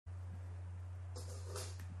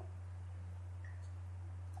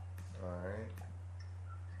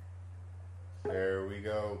There we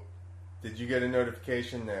go. Did you get a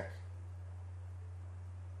notification, Nick?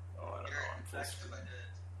 Oh, I don't know. I'm full screen.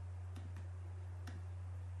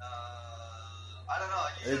 I don't know.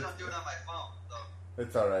 Usually I'm doing it on my phone, so.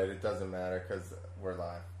 It's alright. It doesn't matter because we're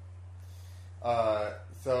live.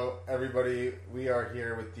 So, everybody, we are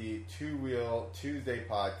here with the Two Wheel Tuesday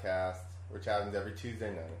podcast, which happens every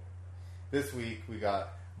Tuesday night. This week, we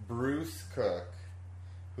got Bruce Cook,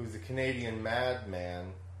 who's a Canadian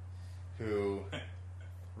madman who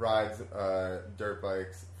rides dirt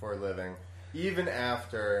bikes for a living. Even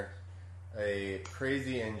after a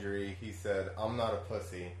crazy injury, he said, "I'm not a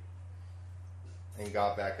pussy," and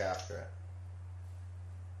got back after it.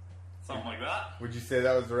 Something like that? Would you say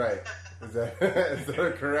that was right? Is that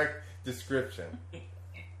a correct description?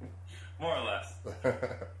 More or less.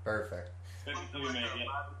 Perfect. Maybe make it.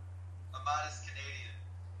 A modest Canadian.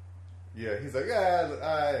 Yeah, he's like,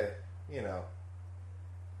 yeah, you know.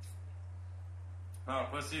 Oh,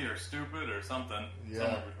 pussy or stupid or something. Yeah.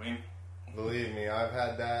 Somewhere between. Believe me, I've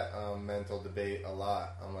had that mental debate a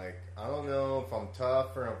lot. I'm like, I don't know if I'm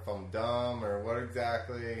tough or if I'm dumb or what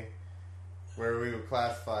exactly, where we would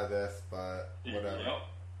classify this, but whatever. Yep.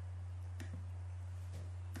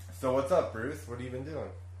 So what's up, Bruce? What have you been doing?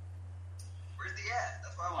 Where's the at?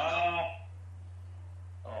 That's what I want to know.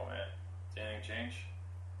 Oh, man. Did anything change?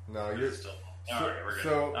 No, Or you're is it still. So, Alright, we're good.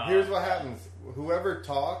 so here's what happens. Whoever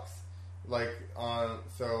talks,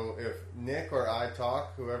 so if Nick or I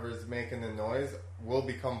talk, whoever's making the noise will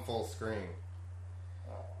become full screen.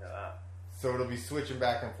 Oh, look at that. So it'll be switching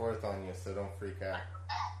back and forth on you, so don't freak out.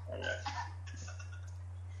 Okay.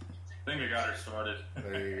 I think I got her sorted.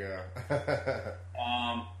 There you go.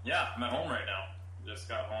 Yeah, I'm at home right now. Just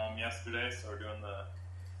got home yesterday, so we're doing the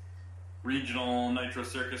regional Nitro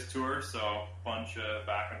Circus tour, so bunch of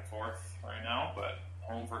back and forth right now, but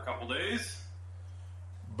home for a couple days.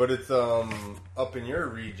 But it's up in your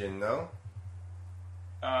region, no?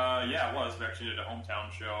 Yeah, it was. We actually did a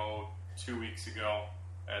hometown show 2 weeks ago,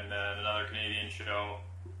 and then another Canadian show,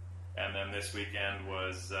 and then this weekend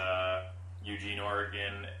was Eugene,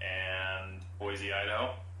 Oregon, and Boise,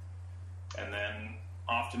 Idaho, and then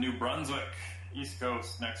off to New Brunswick, East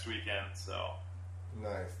Coast next weekend. So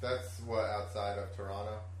Nice. That's what, outside of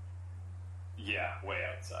Toronto? yeah, way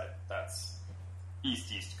outside. That's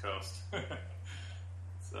East Coast.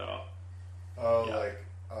 So Oh, yeah. like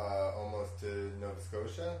almost to Nova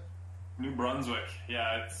Scotia? New Brunswick,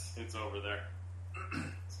 yeah, it's over there.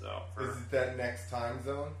 So Is it that next time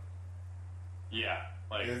zone? yeah,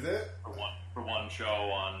 like Is it? for one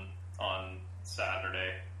show on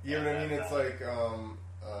Saturday. You know what I And mean? then, It's like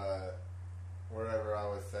whatever I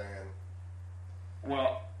was saying.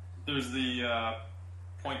 well, there's the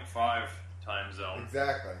 0.5 time zone.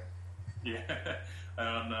 Exactly. Yeah, I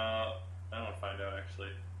don't know. I don't find out actually.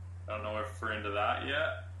 I don't know if we're into that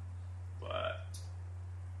yet, but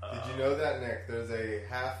Did you know that, Nick? There's a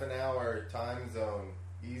half an hour time zone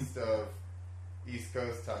east of East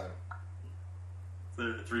Coast time.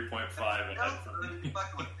 the 3.5 ahead from me.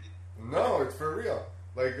 Fucking with me. No, it's for real.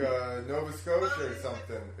 Like Nova Scotia or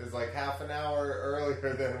something is like half an hour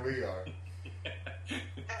earlier than we are.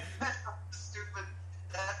 Stupid.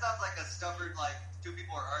 That sounds like a stubborn, like, two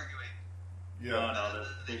people are arguing. Yeah. No,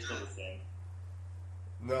 they're still the same.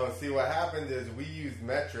 No, see what happened is we used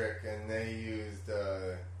metric and they used.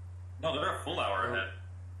 No, they're a full hour ahead.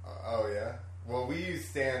 Oh yeah. Well, we use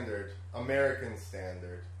standard, American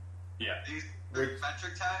standard, Yeah. These Which-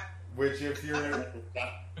 metric time? which if you're,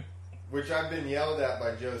 which I've been yelled at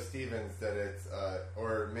by Joe Stevens that it's,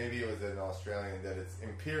 or maybe it was an Australian that it's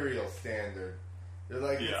imperial standard. They're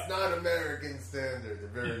like, Yeah. it's not American standard.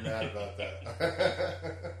 They're very mad about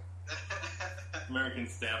that. American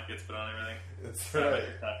stamp gets put on everything. That's right.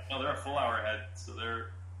 No, they're a full hour ahead, so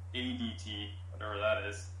they're ADT, whatever that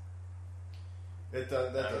is. That I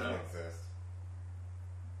don't doesn't know. exist.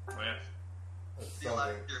 Oh, yeah. That's It'd be a lot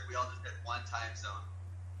something. easier if we all just hit one time zone.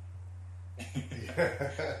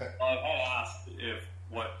 Well, I asked if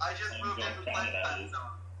what I just time moved zone into one Canada time is. zone.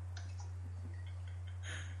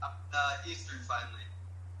 Eastern, finally.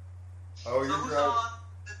 Oh, So you're right.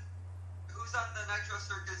 who's on the Nitro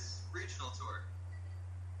Circus regional tour?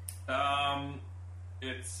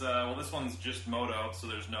 It's well, this one's just moto, so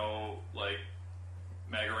there's no like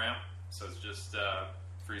mega ramp, so it's just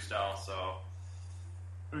freestyle. So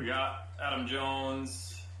we got Adam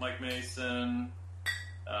Jones, Mike Mason,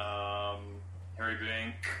 Harry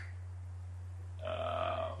Bink,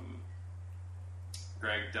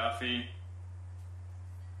 Greg Duffy,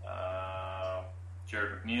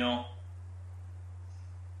 Jared McNeil.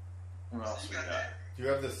 Who else So we you got got? Do you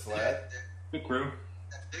have the sled? Good crew.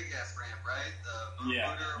 that big ass ramp, right? The moon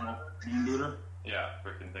Yeah. booter. Moon booter? Yeah,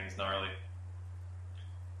 freaking thing's gnarly.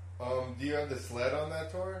 Do you have the sled on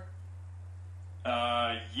that tour?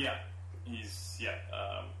 Yeah.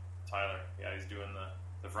 Tyler. Yeah, he's doing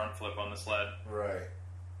the front flip on the sled. Right.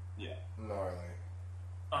 Yeah. Gnarly.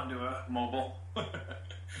 Onto a mobile.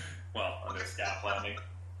 Well, onto a scaff landing.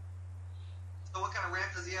 So what kind of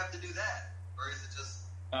ramp does he have to do that? Or is it just...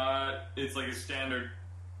 It's like a standard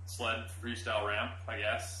sled freestyle ramp, I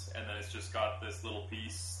guess, and then it's just got this little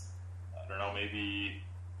piece, I don't know, maybe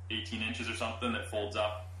 18 inches or something that folds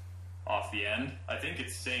up off the end. I think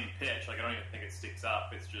it's same pitch, like I don't even think it sticks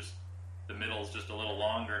up, it's just the middle's just a little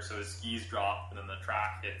longer, so his skis drop and then the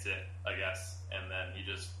track hits it, I guess, and then he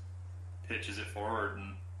just pitches it forward,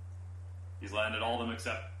 and he's landed all of them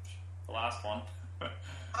except the last one.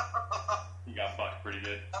 He got bucked pretty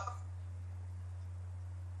good.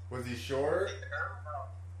 Was he short?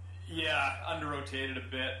 Yeah, under-rotated a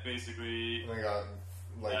bit, basically. And I got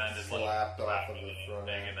landed, slapped off of the thing, front.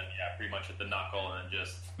 and then pretty much at the knuckle, and then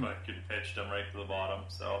just fucking pitched him right to the bottom.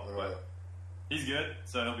 So, but he's good.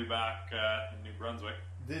 So he'll be back in New Brunswick.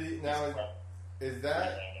 Did he now? Is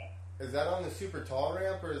that on the super tall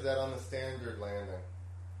ramp or is that on the standard landing?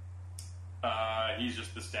 He's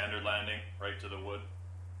just the standard landing, right to the wood.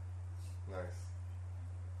 Nice.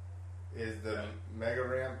 Is the mega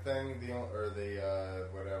ramp thing or the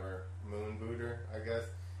whatever moon booter? I guess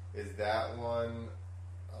is that one.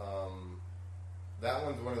 That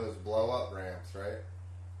one's one of those blow up ramps, right?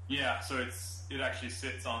 Yeah. So it actually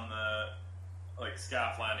sits on the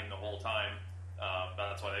scaff landing the whole time.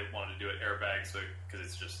 That's why they wanted to do it airbag, so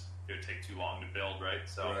because it would take too long to build, right?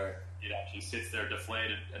 So it actually sits there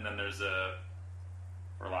deflated, and then there's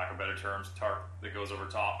for lack of better terms, tarp that goes over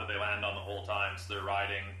top that they land on the whole time. So they're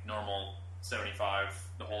riding normal 75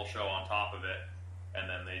 the whole show on top of it, and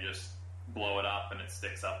then they just blow it up, and it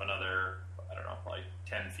sticks up another, I don't know, like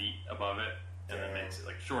 10 feet above it, and then makes it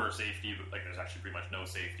shorter safety, but there's actually pretty much no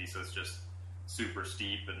safety, so it's just super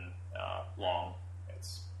steep and long.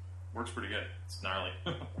 Works pretty good. It's gnarly.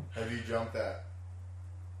 Have you jumped that?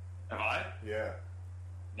 Have I? Yeah.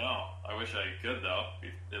 No, I wish I could though.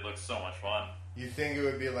 It looks so much fun. You think it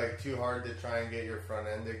would be too hard to try and get your front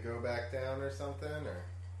end to go back down or something, or?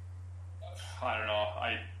 I don't know.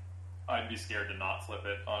 I'd be scared to not flip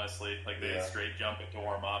it, honestly. They straight jump it to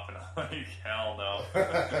warm up, and I'm like, hell no.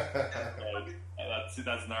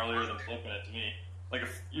 That's gnarlier than flipping it to me.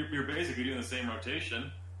 If you're basically doing the same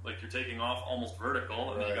rotation. You're taking off almost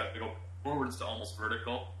vertical, and then you got to go forwards to almost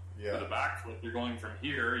vertical. Yeah. For the backflip, you're going from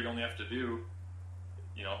here. You only have to do,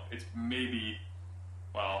 it's maybe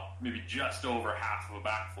just over half of a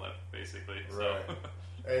backflip, basically. Right. So.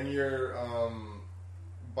 And your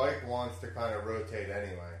bike wants to kind of rotate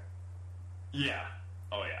anyway. Yeah.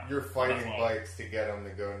 Oh yeah. You're fighting bikes to get them to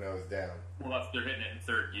go nose down. Well, they're hitting it in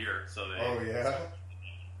third gear, so they. Oh yeah.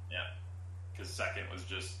 Yeah. Because second was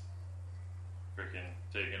just freaking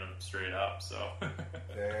taking them straight up, so.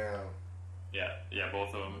 Damn. Yeah,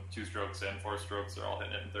 both of them, 2 strokes and 4 strokes, are all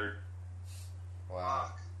hitting it in third.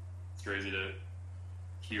 Wow. It's crazy to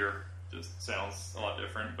hear. Just sounds a lot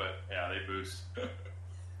different, but yeah, they boost.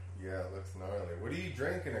 Yeah, it looks gnarly. What are you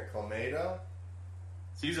drinking? A Clamato?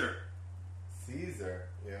 Caesar. Caesar,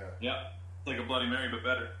 yeah. Yeah, it's like a Bloody Mary, but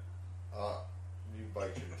better. You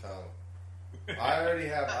bite your tongue. I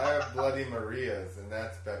have Bloody Marias, and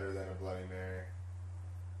that's better than a Bloody Mary.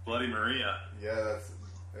 Bloody Maria. Yeah,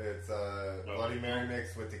 it's Bloody Mary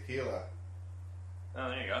mixed with tequila. Oh,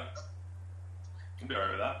 there you go. Can be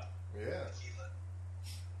alright with that. Yeah. Tequila.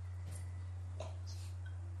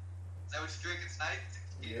 Is that what you're drinking tonight?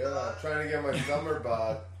 Yeah, I'm trying to get my summer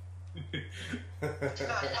bod.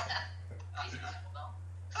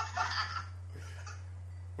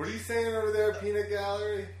 What are you saying over there, Peanut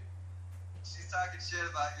Gallery? She's talking shit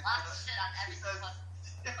about you. Lots of shit on everything.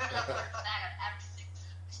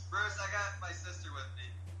 Bruce, I got my sister with me.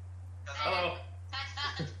 Hello.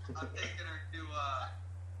 I'm taking her to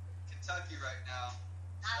Kentucky right now.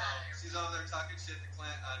 So she's over there talking shit to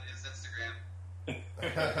Clint on his Instagram.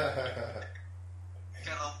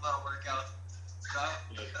 Got a little workout stuff.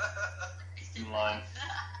 In line.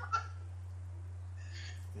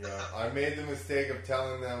 Yeah, I made the mistake of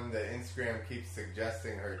telling them that Instagram keeps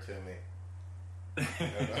suggesting her to me.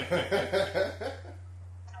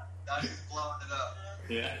 Now she's blowing it up.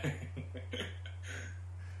 Yeah.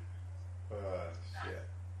 Shit.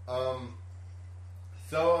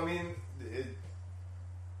 So, I mean,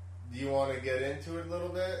 do you want to get into it a little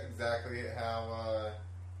bit? Exactly how,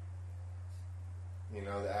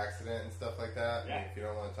 the accident and stuff like that? Yeah. I mean, if you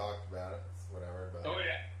don't want to talk about it, it's whatever. But Oh,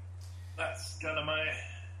 yeah. That's kind of my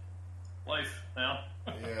life now.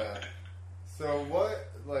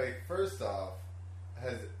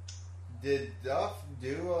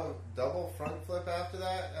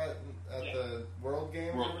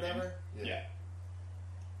 bar? Yeah.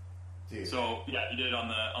 Dude. So yeah, he did it on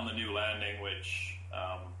the new landing, which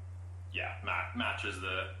matches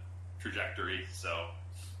the trajectory. So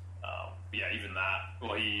even that.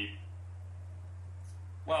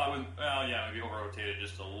 Maybe over rotated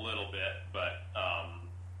just a little bit, but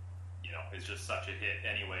it's just such a hit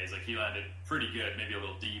anyways. Like he landed pretty good, maybe a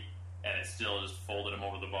little deep, and it still just folded him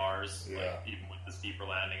over the bars, like even with the steeper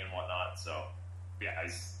landing and whatnot. So I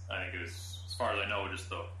think it was, as far as I know, just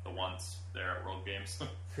the once there at World Games.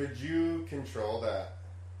 Could you control that,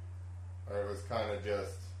 or it was kind of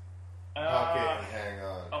just pocket and hang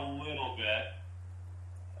on? A little bit.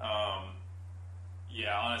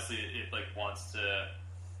 Honestly, it wants to,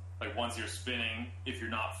 once you're spinning, if you're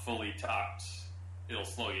not fully tucked, it'll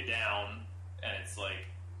slow you down, and it's like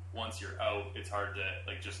once you're out, it's hard to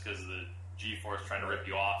just because the G-force trying to rip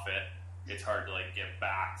you off it's hard to get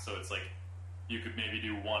back. So it's you could maybe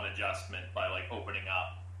do one adjustment by opening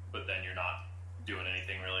up, but then you're not doing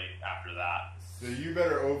anything really after that. So you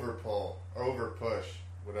better over push,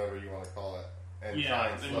 whatever you want to call it, and try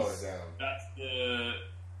and slow it down. That's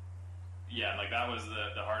that was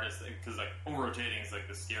the hardest thing, because over rotating is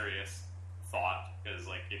the scariest thought, because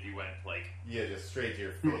if you went just straight to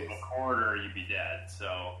your face, a quarter, you'd be dead.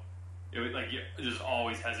 So it was you're just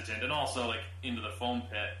always hesitant, and also into the foam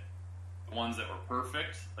pit, the ones that were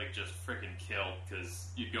perfect just freaking killed,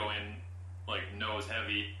 because you'd go in nose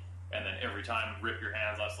heavy, and then every time rip your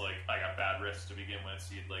hands off. So I got bad wrists to begin with,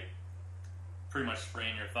 so you'd pretty much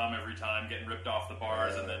sprain your thumb every time getting ripped off the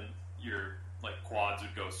bars, and then your quads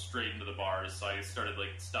would go straight into the bars. So I started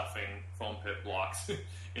stuffing foam pit blocks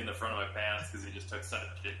in the front of my pants, because he just took such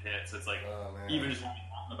a hit. So it's even just having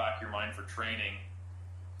that in the back of your mind for training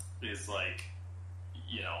is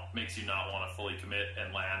makes you not want to fully commit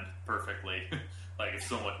and land perfectly. It's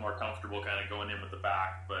so much more comfortable kind of going in with the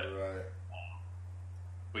back, but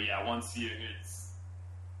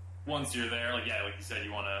once you're there, like you said,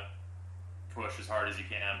 you want to push as hard as you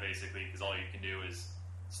can, basically, because all you can do is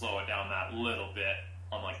slow it down that little bit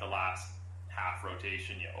on the last half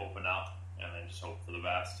rotation. You open up and then just hope for the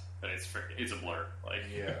best. But it's a blur.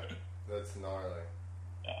 That's gnarly.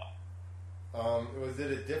 Yeah. Was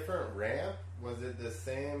it a different ramp? Was it the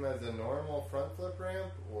same as a normal front flip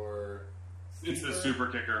ramp, or steeper? It's the super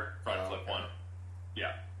kicker front flip one.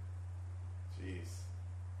 Yeah. Jeez.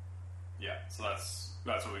 Yeah. So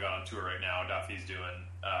that's what we got on tour right now. Duffy's doing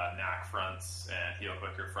knack fronts and heel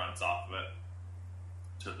clicker fronts off of it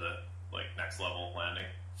to the next level landing.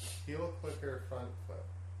 Heel clicker front flip.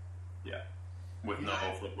 Yeah. With no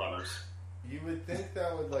flip levers. You would think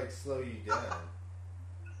that would slow you down.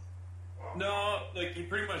 No, he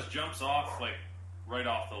pretty much jumps off right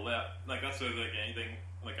off the lip. That's what anything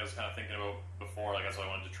I was kind of thinking about before. That's what I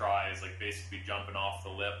wanted to try is basically jumping off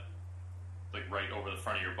the lip, right over the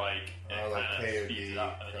front of your bike, and kind of speeds it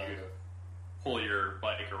up, and then you pull your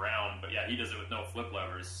bike around. But yeah, he does it with no flip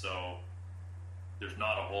levers, so there's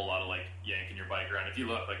not a whole lot of yanking your bike around. If you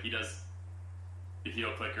look, he does the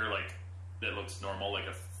heel clicker that looks normal,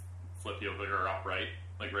 a flip heel clicker or upright,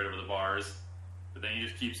 right over the bars. But then he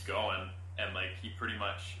just keeps going, and he pretty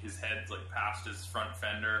much, his head's past his front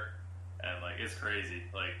fender, and it's crazy.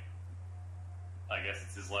 I guess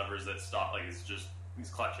it's his levers that stop. It's just his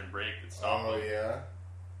clutch and brake that stop him. Oh yeah.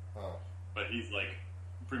 Oh. But he's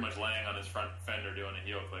pretty much laying on his front fender doing a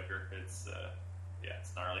heel clicker. It's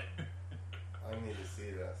it's gnarly. I need to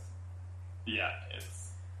see this. Yeah,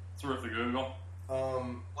 it's worth the Google.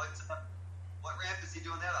 What ramp is he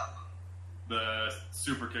doing that off of? The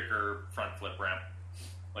super kicker front flip ramp,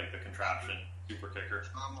 the contraption super kicker.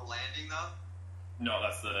 Normal landing though? No,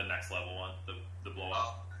 that's the next level one, the blow up.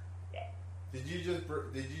 Oh. Yeah. Did you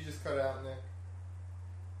just cut out, Nick?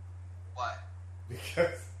 Why?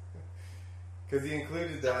 Because he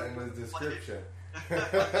included that in his description. Guys,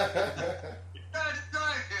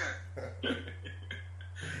 drive here.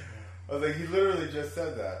 I was he literally just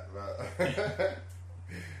said that. But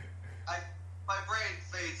my brain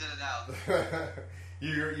fades in and out.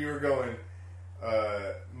 you were going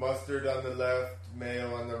mustard on the left,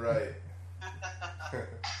 mayo on the right.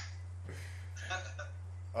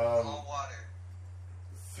 All water.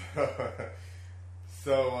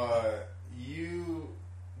 So you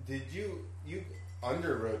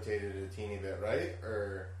under rotated a teeny bit, right?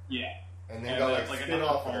 Or yeah, and then got spin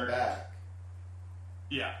off on the back.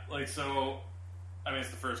 Yeah, so I mean, it's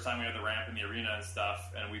the first time we had the ramp in the arena and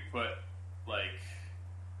stuff, and we put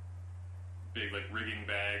big rigging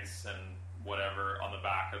bags and whatever on the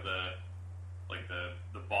back of the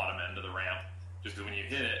bottom end of the ramp, just because when you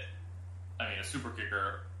hit it, I mean, a super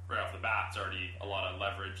kicker right off the bat's already a lot of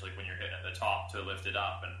leverage, when you're hitting at the top to lift it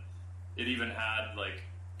up, and it even had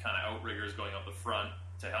kind of outriggers going up the front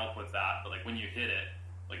to help with that. But like when you hit it,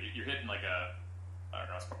 like you're hitting like I don't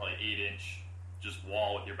know, it's probably 8-inch just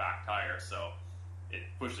wall with your back tire, so it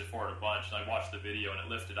pushed it forward a bunch. And I watched the video and it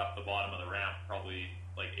lifted up the bottom of the ramp probably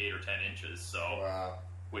like 8 or 10 inches. So Wow.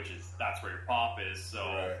 that's where your pop is. So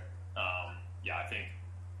Right. yeah, I think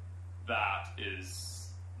that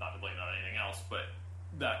is not to blame on anything else, but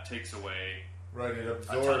that takes away Right, it a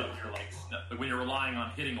ton absorbed. of your like when you're relying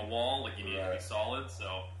on hitting a wall, like you need to be Right. solid.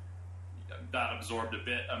 So that absorbed a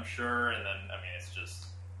bit, I'm sure. And then I mean, it's just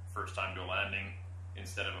first time to a landing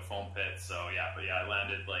instead of a foam pit. So yeah, but yeah, I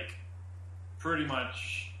landed like pretty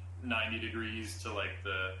much 90 degrees to like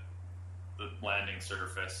the landing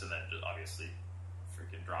surface, and then just obviously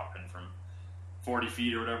freaking dropping from 40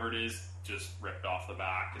 feet or whatever it is, just ripped off the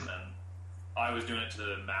back. And then I was doing it to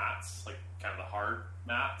the mats, like kind of the hard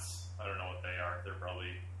mats. I don't know what they are. They're probably,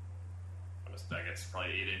 I guess,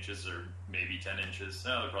 probably 8 inches or maybe 10 inches.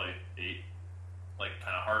 No, they're probably 8, like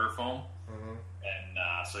kind of harder foam. Mm-hmm.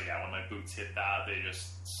 And so yeah, when my boots hit that, they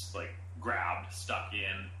just like grabbed, stuck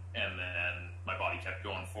in, and then my body kept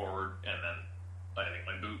going forward, and then I think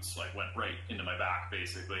my boots like went right into my back.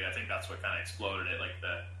 Basically, I think that's what kind of exploded it. Like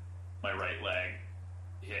my right leg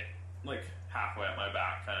hit like halfway up my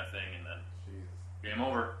back, kind of thing, and then Jesus. game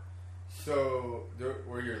over. So,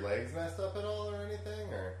 were your legs messed up at all or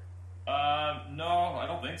anything? Or No, I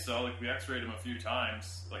don't think so. Like we X-rayed them a few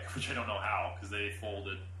times, like which I don't know how because they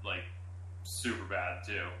folded like super bad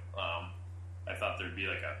too. I thought there'd be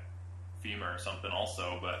like a femur or something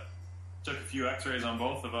also, but took a few X-rays on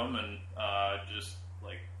both of them, and just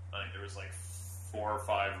like I think there was like 4 or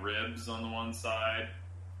 5 ribs on the one side,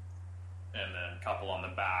 and then a couple on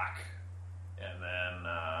the back, and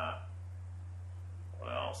then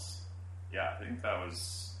what else? Yeah, I think that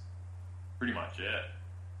was pretty much it.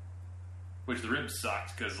 Which the ribs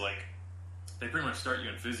sucked because like they pretty much start you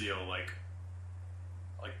in physio like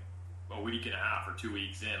a week and a half or 2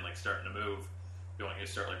 weeks in, like starting to move. You want you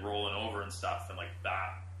to start like rolling over and stuff, and like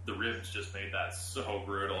that, the ribs just made that so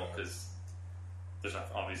brutal because there's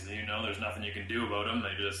obviously there's nothing you can do about them.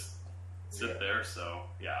 They just sit there. So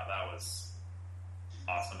yeah, that was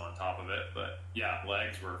awesome on top of it. But yeah,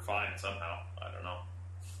 legs were fine somehow. I don't know.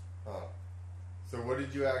 Huh. So what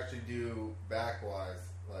did you actually do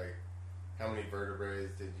back-wise? Like, how many vertebrae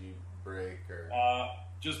did you break? Or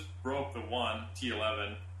just broke the one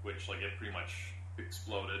T11, which like it pretty much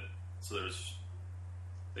exploded. So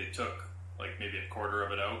they took like maybe a quarter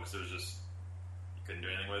of it out because it was just you couldn't do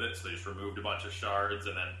anything with it. So they just removed a bunch of shards,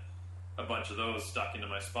 and then a bunch of those stuck into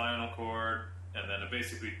my spinal cord, and then it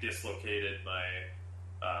basically dislocated my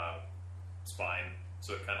spine.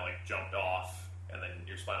 So it kind of like jumped off, and then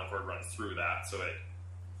your spinal cord runs through that. So it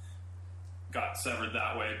got severed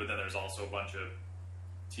that way, but then there's also a bunch of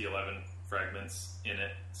T11 fragments in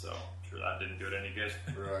it. So I'm sure that didn't do it any good.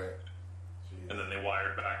 Right. Jeez. And then they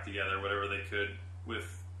wired back together whatever they could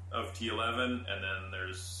of T11, and then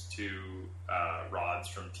there's 2 rods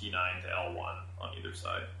from T9 to L1 on either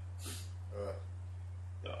side.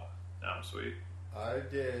 So now I'm sweet. I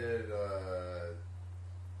did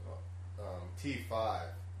T5,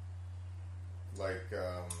 like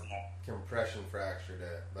compression fractured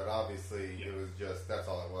it, but obviously it was just that's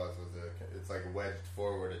all it was it's like wedged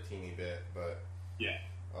forward a teeny bit, but yeah.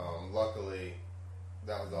 Luckily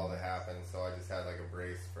that was all that happened. So I just had like a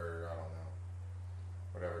brace for I don't know,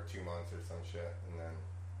 whatever 2 months or some shit, and then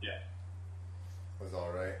it was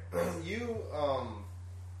all right. You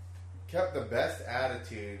kept the best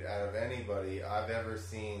attitude out of anybody I've ever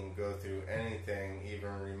seen go through anything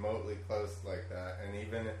even remotely close like that. And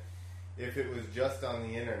even if it was just on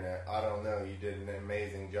the internet, I don't know, you did an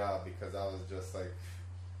amazing job, because I was just like,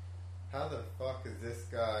 how the fuck is this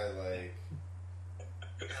guy like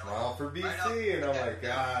smile for BC? And I'm like,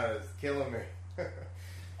 God, it's killing me.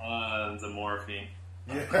 The morphine.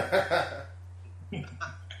 Yeah.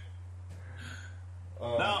 No,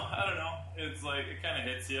 I don't know. It's like it kind of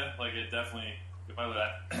hits you. Like it definitely. If I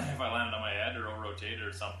landed on my head or rotated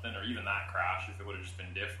or something, or even that crash, if it would have just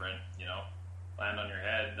been different, land on your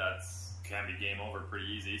head, can be game over pretty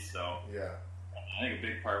easy. So Yeah. I think a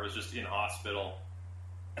big part was just in hospital.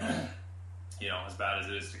 As bad as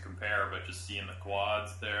it is to compare, but just seeing the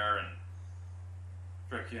quads there and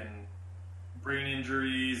freaking brain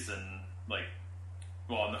injuries and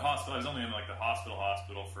in the hospital. I was only in the hospital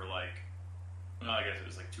for I guess it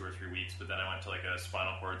was 2 or 3 weeks, but then I went to a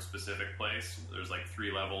spinal cord specific place. There's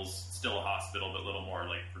 3 levels, still a hospital, but a little more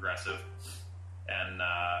progressive. And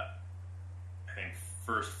I think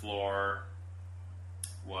first floor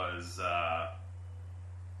was I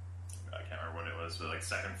can't remember what it was, but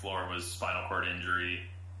second floor was spinal cord injury.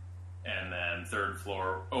 and then first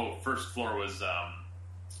floor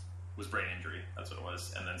was brain injury. That's what it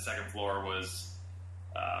was, and then second floor was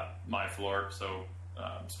my floor, so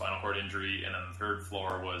spinal cord injury, and then the third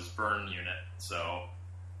floor was burn unit. So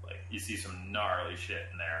like you see some gnarly shit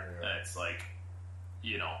in there, and it's like,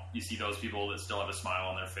 you know, you see those people that still have a smile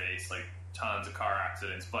on their face, like tons of car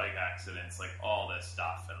accidents, bike accidents, like all this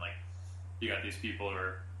stuff, and like you got these people who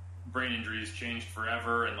are brain injuries changed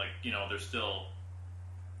forever, and like, you know, they're still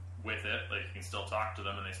with it, like you can still talk to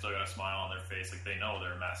them and they still got a smile on their face, like they know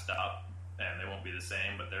they're messed up and they won't be the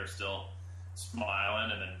same, but they're still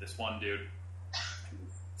smiling. And then this one dude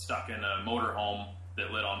stuck in a motorhome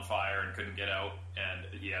that lit on fire and couldn't get out,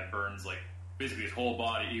 and he had burns like basically his whole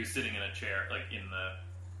body. He was sitting in a chair, like in the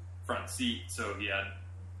front seat, so he had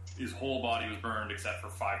his whole body was burned except for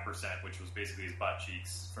 5%, which was basically his butt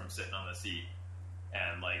cheeks from sitting on the seat.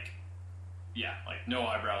 And like, yeah, like no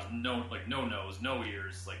eyebrows, no nose, no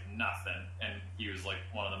ears, like nothing. And he was like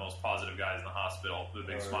one of the most positive guys in the hospital with a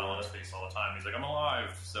big smile on his face all the time. He's like, I'm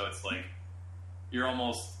alive. So it's like, you're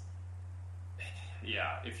almost,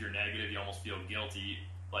 yeah, if you're negative, you almost feel guilty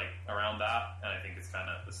like around that. And I think it's kind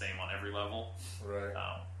of the same on every level. Right.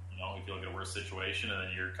 You know, if you look at a worse situation and then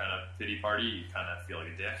you're kind of pity party, you kind of feel like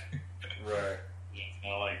a dick. Right. You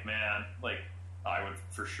know, like, man, like I would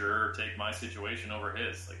for sure take my situation over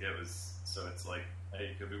his. Like it was, so it's like, hey,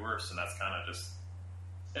 it could be worse. And that's kind of just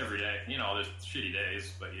every day, you know, there's shitty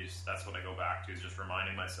days, but that's what I go back to, is just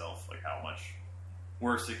reminding myself like how much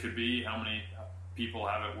worse it could be, how many people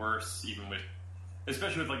have it worse, even with,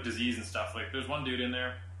 especially with like disease and stuff. Like there's one dude in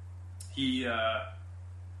there, he,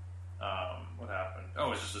 what happened? Oh, it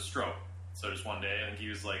was just a stroke. So just one day, I think he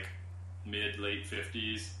was like late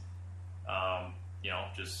 50s. You know,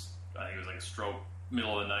 just, I think it was like a stroke,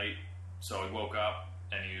 middle of the night. So he woke up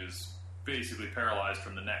and he was basically paralyzed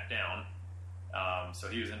from the neck down. So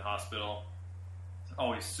he was in hospital,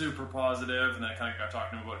 always super positive, and then I kind of got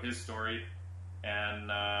talking to him about his story,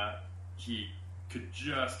 and he could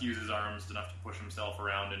just use his arms enough to push himself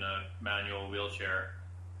around in a manual wheelchair,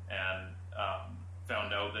 and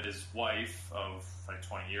found out that his wife of like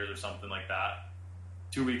 20 years or something like that,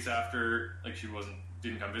 2 weeks after, like she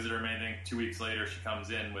didn't come visit her or anything, 2 weeks later she comes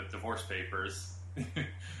in with divorce papers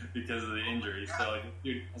because of the injury. So like,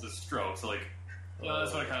 dude has a stroke, so like, you know,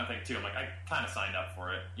 that's what I kind of think too. I'm like, I kind of signed up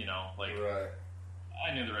for it, you know, like right.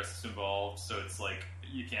 I knew the risks involved, so it's like,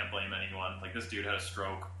 you can't blame anyone. Like this dude had a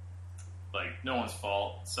stroke, like no one's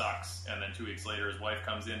fault, sucks. And then 2 weeks later his wife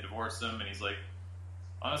comes in, divorced him, and he's like,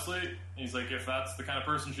 honestly, he's like, if that's the kind of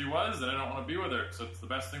person she was, then I don't want to be with her. So it's the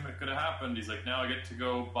best thing that could have happened. He's like, now I get to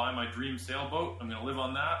go buy my dream sailboat. I'm going to live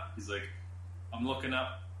on that. He's like, I'm looking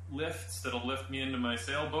up lifts that'll lift me into my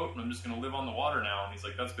sailboat, and I'm just going to live on the water now. And he's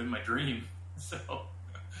like, that's been my dream. So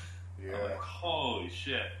yeah. I'm like, holy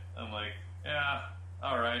shit. I'm like, yeah,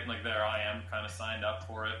 all right. Like there I am, kind of signed up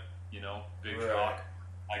for it, you know, big right. shock.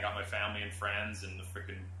 I got my family and friends and the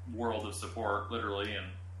freaking world of support, literally,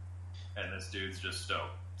 and this dude's just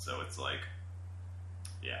stoked. So it's like,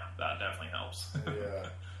 yeah, that definitely helps. Yeah.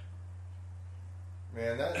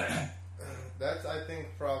 Man, that's I think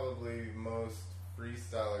probably most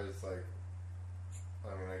freestylers, like,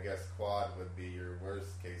 I mean, I guess quad would be your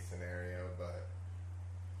worst case scenario, but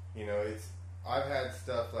you know, I've had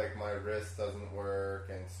stuff like my wrist doesn't work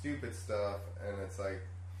and stupid stuff, and it's like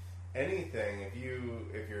anything,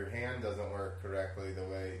 if your hand doesn't work correctly the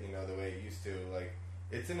way it used to, like,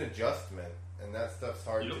 it's an adjustment, and that stuff's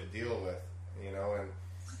hard to deal with, you know. And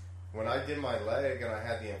when I did my leg and I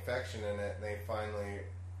had the infection in it, and they finally,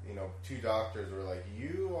 you know, 2 doctors were like,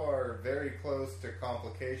 you are very close to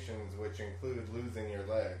complications, which include losing your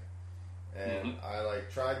leg. And I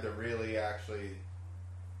like tried to really actually,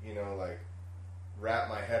 you know, like wrap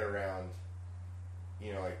my head around,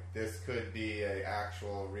 you know, like this could be a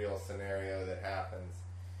actual real scenario that happens,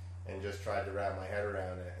 and just tried to wrap my head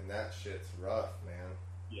around it, and that shit's rough, man.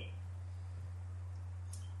 Yeah.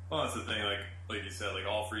 Well, that's the thing, like you said, like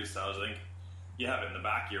all freestyles, I think you have it in the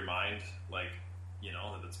back of your mind, like, you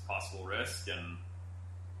know, that it's a possible risk,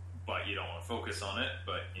 but you don't want to focus on it,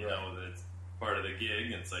 but you know that it's part of the gig,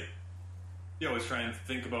 and it's like, you always try and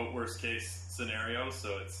think about worst case scenarios,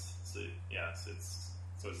 so it's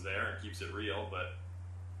there and keeps it real, but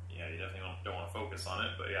yeah, you definitely don't want to focus on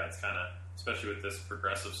it. But yeah, it's kind of, especially with this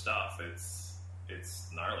progressive stuff, it's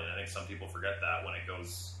gnarly. And I think some people forget that when it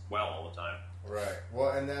goes well all the time. Right.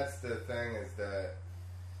 Well, and that's the thing, is that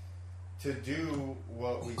to do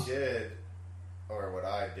what we did, or what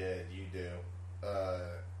I did, you do,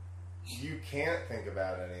 you can't think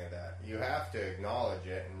about any of that. You have to acknowledge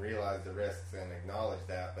it and realize the risks and acknowledge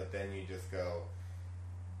that, but then you just go,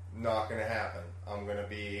 not going to happen. I'm going to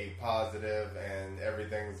be positive and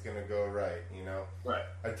everything's going to go right, you know? Right.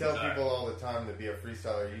 I tell people all the time to be a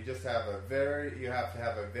freestyler, you have to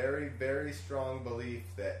have a very, very strong belief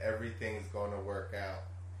that everything's going to work out.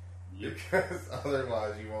 Yep. Because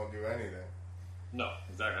otherwise you won't do anything. No,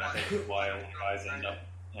 exactly. I think that's why a lot of guys end up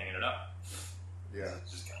hanging it up. Yeah. It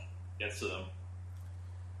just kind of gets to them.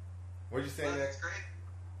 What'd you say, Well, Nick? it's great.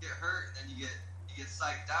 You get hurt, and then you get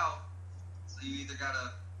psyched out. So you either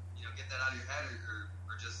gotta, get that out of your head,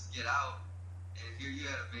 or just get out. And if you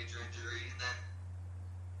had a major injury, and then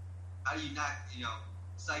how do you not,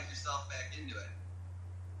 psych yourself back into it?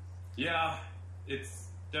 Yeah, it's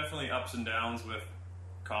definitely ups and downs with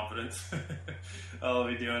confidence. I'll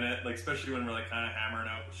be doing it, like, especially when we're like kind of hammering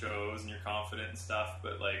out shows and you're confident and stuff.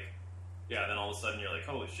 But like, yeah, then all of a sudden you're like,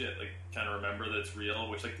 holy shit! Like, kind of remember that it's real.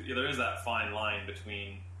 Which, like, there is that fine line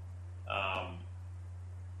between,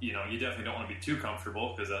 you definitely don't want to be too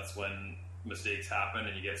comfortable, because that's when mistakes happen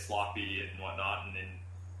and you get sloppy and whatnot. And then,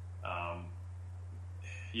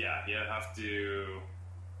 yeah, you have to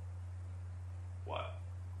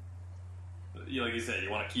like you said, you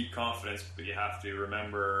want to keep confidence, but you have to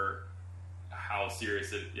remember how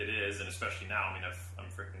serious it is, and especially now. I mean, I'm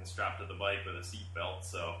freaking strapped to the bike with a seatbelt,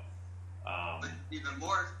 so. But even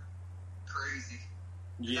more crazy.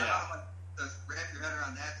 Yeah. To wrap your head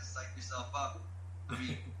around that, to psych yourself up. I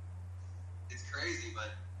mean, it's crazy, but.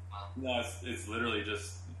 No, it's literally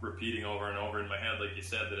just repeating over and over in my head, like you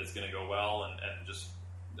said, that it's going to go well, and just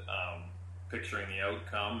picturing the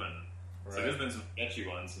outcome. And Right. so there's been some sketchy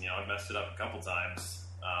ones, and I've messed it up a couple times.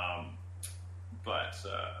 But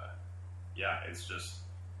yeah, it's just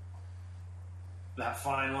that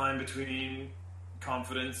fine line between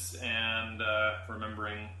confidence and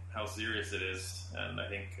remembering how serious it is, and I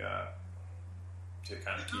think to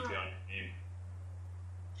kind of keep you on your game.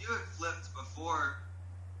 You had flipped before,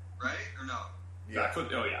 right? Or no? Yeah.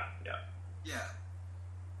 Oh yeah. Yeah.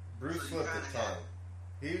 Bruce So you flipped a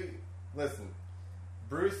kinda ton.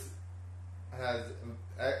 Bruce has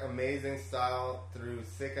amazing style, threw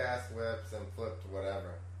sick ass whips and flipped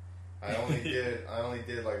whatever. I only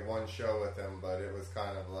did like one show with him, but it was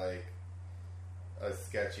kind of like a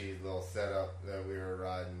sketchy little setup that we were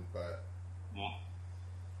riding, but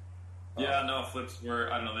yeah, no, flips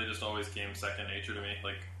were, I don't know, they just always came second nature to me.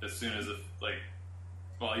 Like, as soon as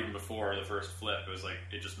even before the first flip, it was like,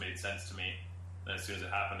 it just made sense to me. And as soon as it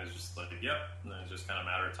happened, it was just like, yep. And then it was just kind of a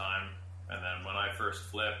matter of time. And then when I first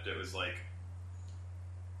flipped, it was like,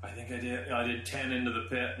 I think I did 10 into the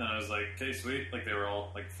pit, and I was like, okay, sweet. Like, they were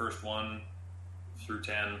all, like, first 1 through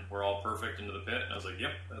 10 were all perfect into the pit. And I was like,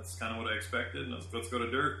 yep, that's kind of what I expected. And I was like, let's go to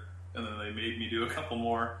dirt. And then they made me do a couple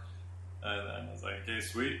more. And then I was like, okay,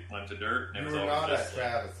 sweet. Went to dirt. And you were not at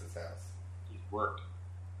Travis's house. It worked.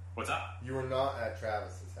 What's that? You were not at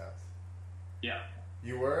Travis's house. Yeah.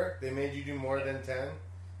 You were? They made you do more than 10?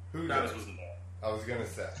 Who Travis did? wasn't there. I was going to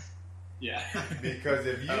say. Yeah. Because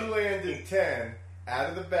if you landed 10 out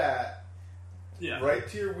of the bat, yeah. right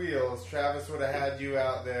to your wheels, Travis would have had you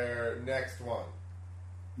out there next one.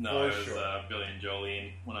 No, it was sure. Billy and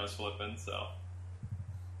Jolene when I was flipping, so.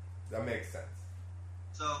 That makes sense.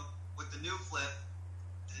 So, with the new flip,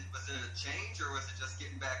 was it a change, or was it just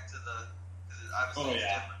getting back to the? Because obviously it's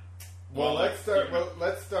different. Well,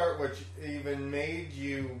 let's start what even made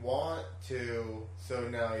you want to. So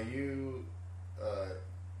now you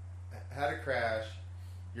had a crash.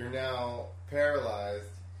 You're now paralyzed,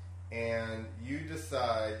 and you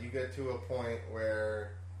decide. You get to a point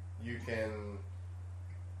where you can.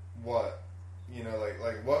 What?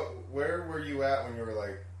 Where were you at when you were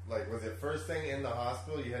like, was it first thing in the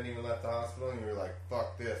hospital? You hadn't even left the hospital, and you were like,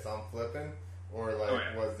 "Fuck this, I'm flipping," or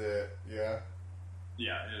was it? Yeah.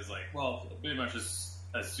 Yeah, it was like, well, pretty much as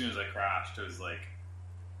soon as I crashed, it was like,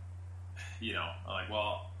 I'm like,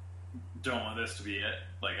 well, don't want this to be it.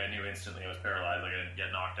 Like, I knew instantly I was paralyzed. Like, I didn't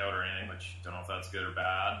get knocked out or anything, which don't know if that's good or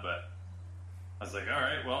bad, but I was like, all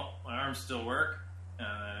right, well, my arms still work, and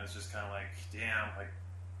then it was just kind of like, damn, like,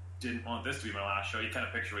 didn't want this to be my last show. You kind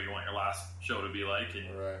of picture what you want your last show to be like, and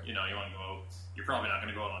right. You want to go. You're probably not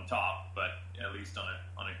going to go out on top, but at least on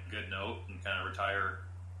a good note, and kind of retire,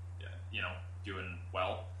 doing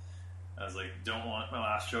well. I was like, don't want my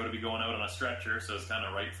last show to be going out on a stretcher, so it's kind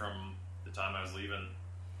of right from the time I was leaving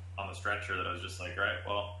on the stretcher that I was just like, all right,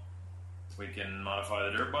 well, we can modify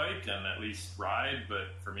the dirt bike and at least ride, but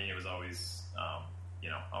for me it was always, I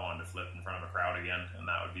wanted to flip in front of a crowd again, and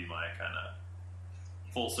that would be my kind of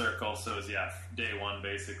full circle. So it was, day one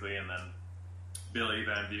basically, and then Billy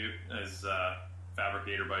Van Butte is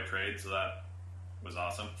fabricator by trade, so that was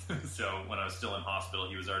awesome. So when I was still in hospital,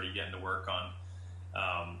 he was already getting to work on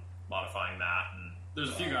modifying that, and there's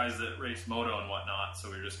a few guys that race moto and whatnot, so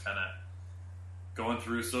we're just kind of going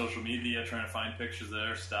through social media trying to find pictures of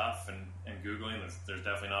their stuff and Googling. There's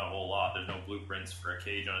definitely not a whole lot. There's no blueprints for a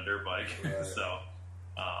cage on a dirt bike. Right. So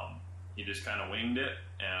he just kind of winged it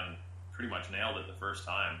and pretty much nailed it the first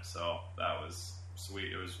time. So that was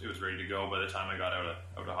sweet. It was ready to go by the time I got out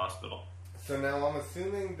of hospital. So now I'm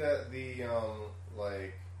assuming that the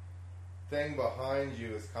like thing behind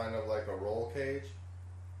you is kind of like a roll cage.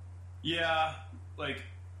 Yeah, like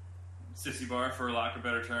sissy bar for lack of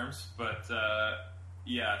better terms, but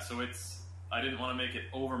yeah. So I didn't want to make it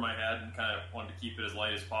over my head and kind of wanted to keep it as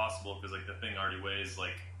light as possible because like the thing already weighs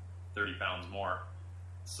like 30 pounds more.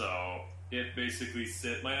 So it basically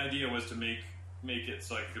my idea was to make it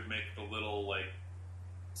so I could make the little like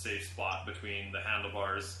safe spot between the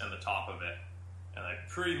handlebars and the top of it, and I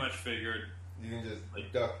pretty much figured you can just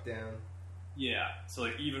like duck down. Yeah, so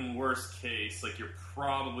like even worst case, like you're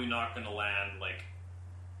probably not going to land like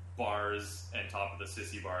bars and top of the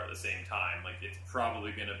sissy bar at the same time. Like it's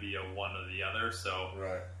probably going to be a one or the other. So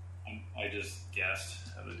right. I just guessed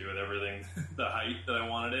how to do with everything the height that I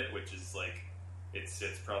wanted it, which is like it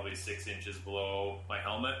sits probably 6 inches below my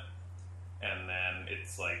helmet, and then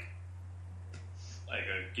it's like I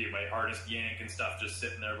gave my hardest yank and stuff just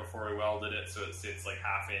sitting there before I welded it, so it sits like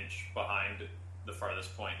half inch behind the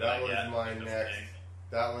farthest point that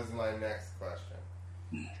was my next question.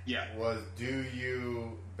 Yeah. Do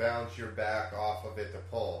you bounce your back off of it to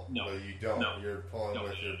pull? No. But you don't. No. You're pulling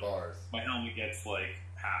with your bars. My helmet gets like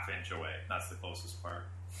half inch away. That's the closest part.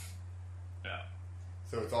 Yeah.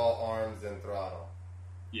 So it's all arms and throttle.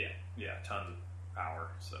 Yeah. Tons of power.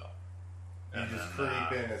 So you just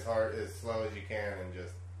creep in as slow as you can, and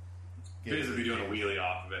just basically doing a wheelie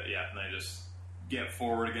off of it. Yeah, and I just get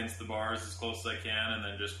forward against the bars as close as I can, and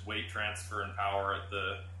then just weight transfer and power at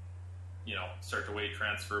the, start to weight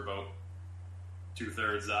transfer about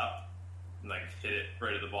 2/3 up, and like hit it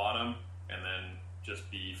right at the bottom, and then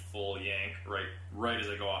just be full yank right as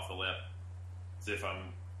I go off the lip. As if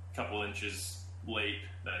I'm a couple inches late,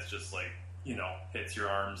 then it's just like, hits your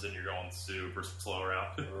arms and you're going super slow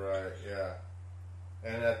around. Right, yeah.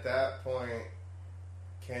 And at that point,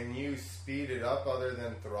 can you speed it up other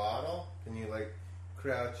than throttle? Can you like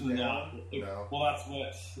crouch down? No. Well, that's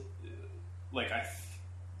what,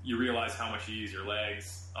 you realize how much you use your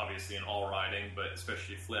legs, obviously in all riding, but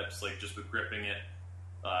especially flips, like just with gripping it,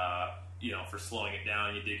 for slowing it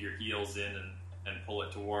down, you dig your heels in and pull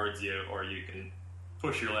it towards you, or you can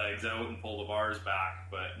push your legs out and pull the bars back.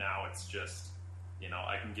 But now it's just,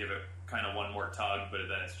 I can give it kind of one more tug, but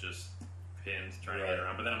then it's just pinned trying to get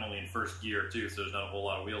around. But then I'm only in first gear too, so there's not a whole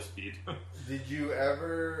lot of wheel speed. Did you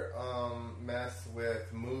ever mess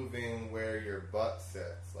with moving where your butt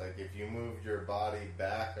sits? Like if you moved your body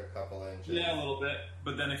back a couple inches? Yeah, a little bit.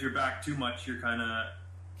 But then if you're back too much, you're kind of...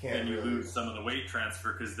 And you lose some of the weight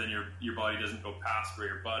transfer because then your body doesn't go past where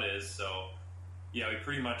your butt is. So, yeah, we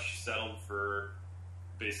pretty much settled for...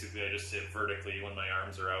 Basically, I just sit vertically when my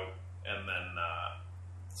arms are out, and then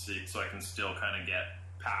so I can still kind of get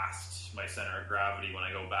past my center of gravity when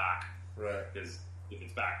I go back. Right. Because if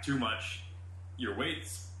it's back too much, your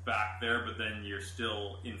weight's back there, but then you're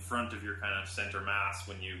still in front of your kind of center mass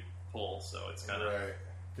when you pull. So it's kind of right,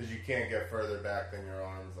 because you can't get further back than your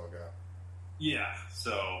arms will go. Yeah.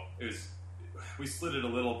 So we slid it a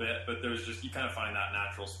little bit, but there's just you kind of find that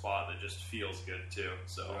natural spot that just feels good too.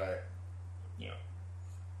 So right. Yeah.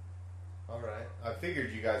 All right. I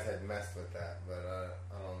figured you guys had messed with that, but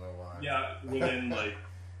I don't know why. Yeah, within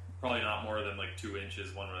probably not more than 2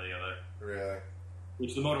 inches one or the other. Really?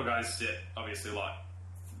 Which the moto guys sit obviously a lot,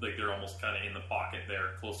 they're almost kind of in the pocket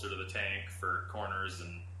there, closer to the tank for corners,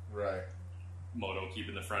 and right. Moto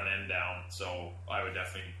keeping the front end down. So I would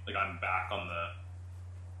definitely I'm back on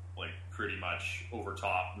the pretty much over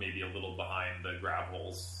top, maybe a little behind the grab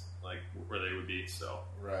holes, where they would be. So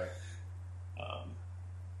right.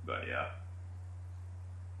 But yeah.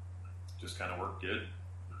 Just kind of worked good.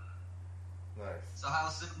 Nice. So how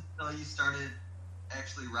soon until you started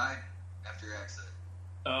actually riding after your accident?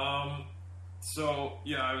 So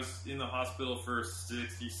yeah, I was in the hospital for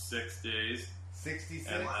 66 days.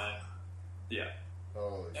 66? And yeah.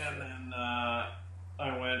 Holy shit. And then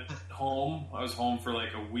I went home. I was home for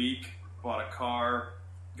a week. Bought a car,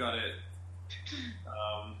 got it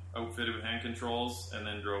outfitted with hand controls, and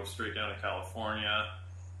then drove straight down to California.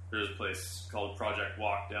 There's a place called Project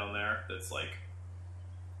Walk down there that's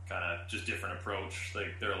kind of just different approach.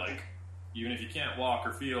 They're even if you can't walk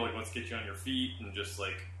or feel, let's get you on your feet and just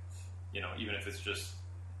even if it's just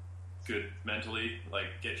good mentally,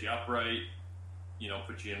 get you upright,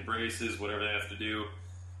 put you in braces, whatever they have to do.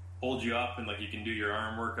 hold you up and like you can do your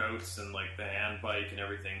arm workouts and like the hand bike and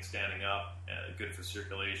everything standing up, and good for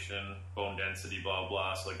circulation, bone density, blah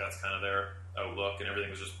blah. So like that's kind of their outlook, and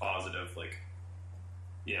everything was just positive. Like,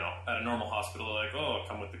 you know, at a normal hospital, they're like, oh,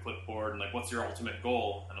 come with the clipboard, and like, what's your ultimate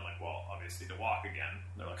goal? And I'm like, well, obviously to walk again.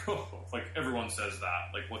 And they're like, oh, like everyone says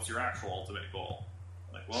that. Like, what's your actual ultimate goal?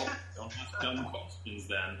 I'm like, well, don't ask dumb questions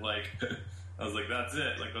then. Like, I was like, that's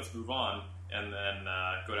it. Like, let's move on. And then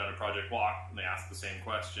go down to Project Walk, and they ask the same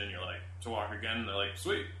question. You're like, to walk again? And they're like,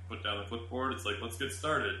 sweet. Put down the clipboard. It's like, let's get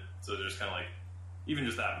started. So there's kind of like, even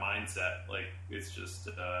just that mindset, like, it's just,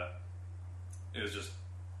 it was just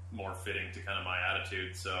more fitting to kind of my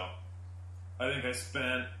attitude. So I think I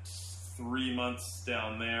spent 3 months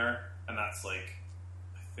down there, and that's like,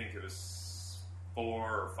 I think it was 4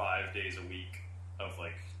 or 5 days a week of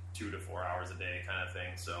like 2 to 4 hours a day kind of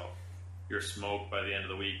thing. So you're smoked by the end of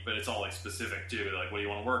the week, but it's all like specific too. Like, what do you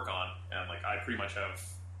want to work on? And like, I pretty much have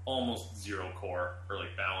almost zero core or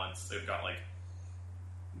like balance. They've got like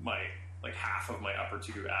like half of my upper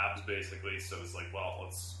 2 abs basically. So it's like, well,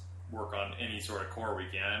 let's work on any sort of core we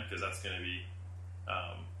can, because that's going to be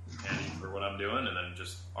handy for what I'm doing. And then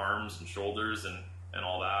just arms and shoulders and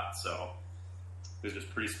all that. So it was just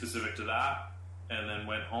pretty specific to that. And then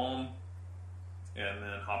went home and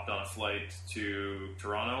then hopped on a flight to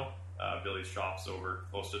Toronto. Billy's shop's over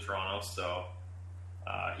close to Toronto, so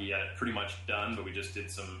he had it pretty much done, but we just did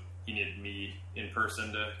he needed me in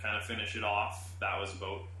person to kind of finish it off. That was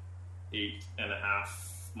about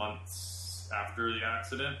 8.5 months after the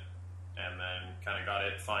accident, and then kind of got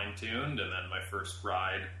it fine-tuned, and then my first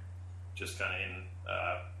ride just kind of in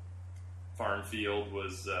farm field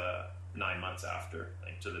was 9 months after, I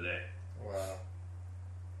think, to the day. Wow.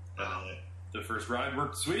 And the first ride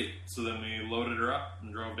worked sweet, so then we loaded her up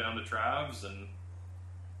and drove down to Travs and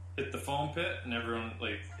hit the foam pit, and everyone,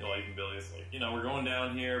 like, you know, even Billy's like, you know, we're going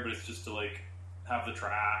down here, but it's just to, like, have the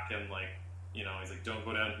track, and, like, you know, he's like, don't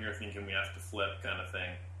go down here thinking we have to flip kind of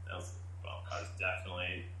thing. I was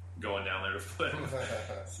definitely going down there to flip.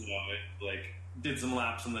 So, like, did some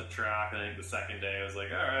laps on the track, and I think the second day I was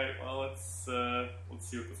like, all right, well, let's see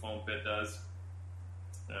what the foam pit does.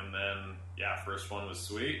 And then, yeah, first one was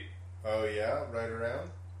sweet. Oh yeah, right around?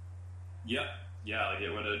 Yep. Yeah, like it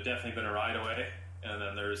would have definitely been a ride away. And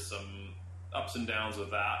then there's some ups and downs with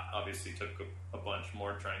that. Obviously took a bunch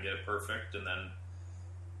more to try and get it perfect. And then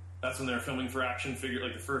that's when they were filming for action figure,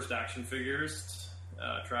 like the first action figures,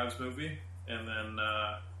 Trav's movie. And then,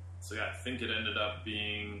 so yeah, I think it ended up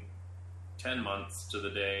being 10 months to the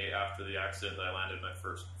day after the accident that I landed my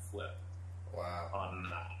first flip. Wow.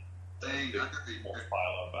 On Dang, whole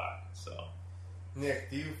pile of back, so. Nick,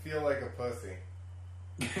 do you feel like a pussy?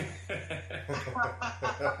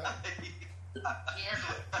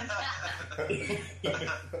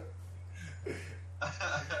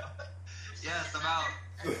 Yes, I'm out.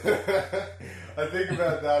 I think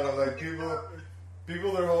about that. I'm like,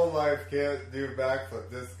 people their whole life can't do a backflip.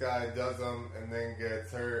 This guy does them and then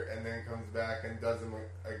gets hurt and then comes back and does them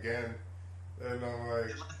again. And I'm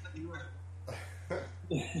like,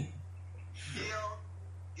 Heel,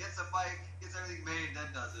 gets a bike, gets everything made,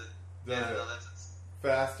 then does it. That's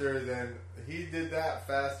faster than he did that.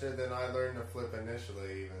 Faster than I learned to flip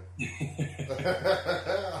initially. Even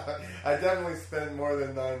I definitely spent more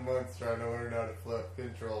than 9 months trying to learn how to flip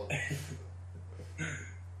controlled.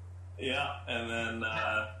 Yeah, and then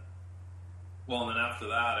and then after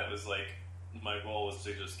that, it was like my goal was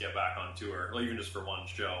to just get back on tour, or even just for one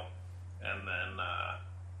show, and then.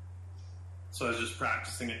 So I was just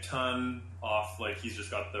practicing a ton off, like, he's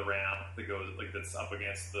just got the ramp that goes, like, that's up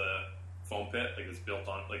against the foam pit, like, it's built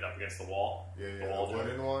on, like, up against the wall. Yeah, the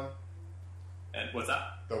wooden one? And what's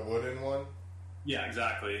that? The wooden one? Yeah,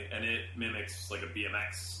 exactly. And it mimics, like, a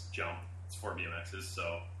BMX jump. It's for BMXs,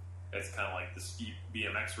 so it's kind of like the steep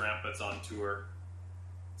BMX ramp that's on tour.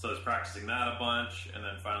 So I was practicing that a bunch, and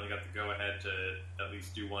then finally got the go-ahead to at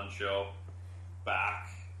least do one show back,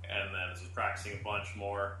 and then I was practicing a bunch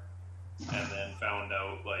more. And then found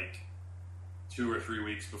out, like, 2 or 3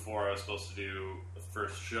 weeks before I was supposed to do the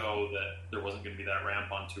first show that there wasn't going to be that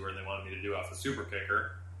ramp on tour, and they wanted me to do off the super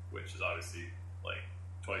kicker, which is obviously, like,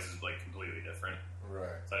 twice as, like, completely different.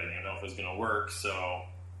 Right. So I didn't even know if it was going to work, so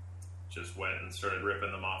just went and started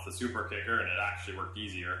ripping them off the super kicker, and it actually worked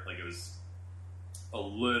easier. Like, it was a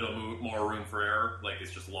little more room for error. Like,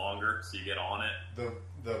 it's just longer, so you get on it.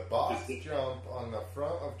 The box jump on the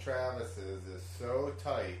front of Travis's is so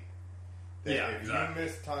tight that if you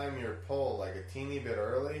mistime your pull like a teeny bit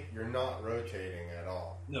early, you're not rotating at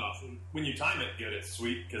all. No, when you time it good, it's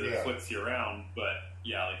sweet because it flips you around. But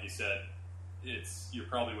yeah, like you said, you're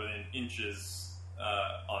probably within inches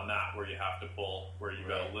on that where you have to pull, where you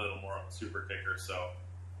got a little more super kicker. So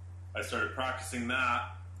I started practicing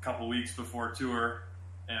that a couple weeks before tour,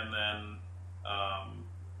 and then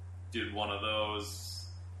did one of those.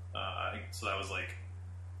 I think so. That was like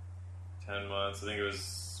 10 months. I think it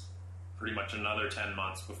was pretty much another 10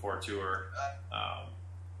 months before tour.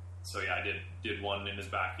 So yeah, I did one in his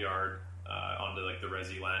backyard onto like the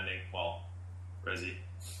resi landing. Well, resi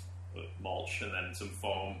mulch, and then some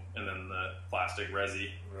foam, and then the plastic resi.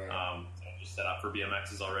 Right. So I just set up for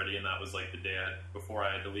BMXs already, and that was like the day before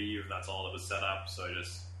I had to leave. That's all that was set up. So I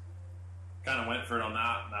just kind of went for it on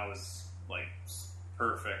that, and that was like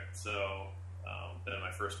perfect. So then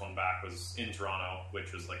my first one back was in Toronto,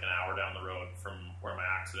 which was like an hour down the road from where my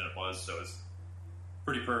accident was. So it was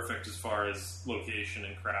pretty perfect as far as location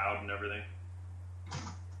and crowd and everything.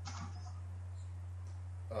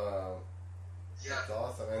 Yeah. That's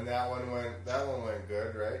awesome. And that one went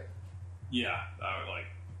good, right? Yeah, I like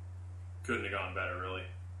couldn't have gone better, really.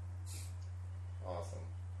 Awesome.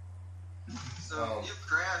 So you've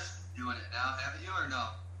crashed doing it now, haven't you, or no?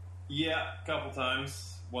 Yeah, a couple times.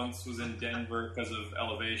 Once was in Denver because of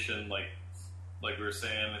elevation. Like we were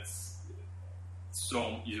saying, it's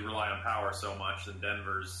so you rely on power so much. And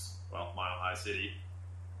Denver's, well, Mile High City.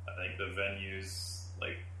 I think the venue's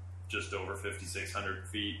like just over 5,600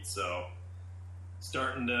 feet, so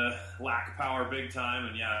starting to lack power big time.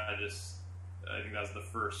 And yeah, I think that was the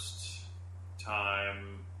first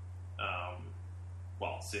time,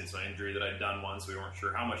 well, since my injury that I'd done once. We weren't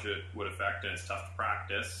sure how much it would affect, and it's tough to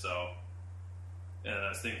practice. So, and I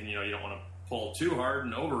was thinking, you don't want to pull too hard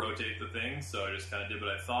and over rotate the thing. So I just kind of did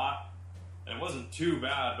what I thought, and it wasn't too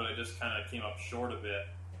bad, but I just kind of came up short a bit.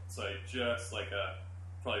 So I just like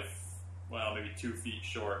probably, well, maybe 2 feet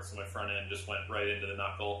short. So my front end just went right into the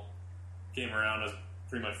knuckle. Came around, was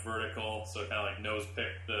pretty much vertical, so kind of like nose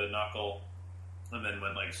picked the knuckle, and then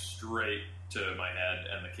went like straight to my head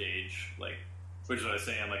and the cage, like, which is what I was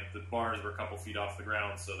saying, like the bars were a couple feet off the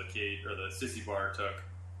ground, so the cage or the sissy bar took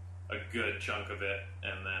a good chunk of it,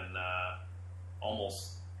 and then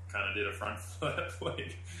almost kind of did a front flip,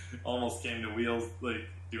 like almost came to wheels, like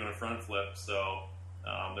doing a front flip. So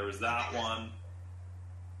there was that one.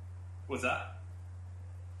 What's that?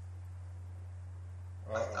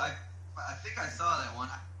 I think I saw that one.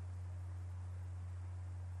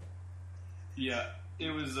 Yeah,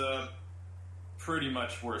 it was a pretty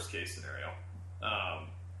much worst case scenario.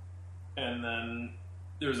 And then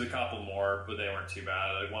there was a couple more, but they weren't too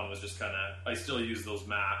bad. Like one was just kind of, I still use those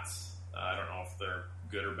mats. I don't know if they're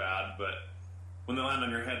good or bad, but when they land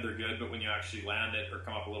on your head, they're good. But when you actually land it or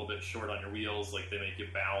come up a little bit short on your wheels, like they make you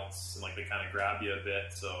bounce and like they kind of grab you a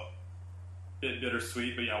bit. So a bit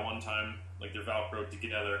bittersweet, but yeah, one time like they're Velcroed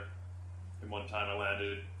together. And one time I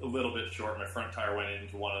landed a little bit short. My front tire went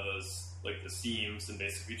into one of those, like the seams, and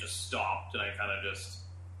basically just stopped. And I kind of just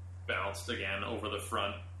bounced again over the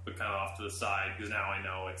front, but kind of off to the side. Because now I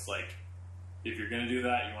know it's like, if you're going to do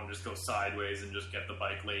that, you want to just go sideways and just get the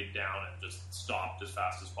bike laid down and just stopped as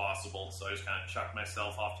fast as possible. So I just kind of chucked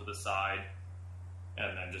myself off to the side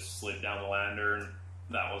and then just slid down the lander, and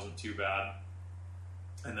that wasn't too bad.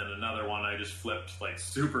 And then another one, I just flipped like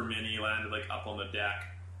super mini, landed like up on the deck.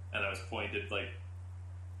 And I was pointed like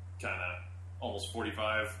kind of almost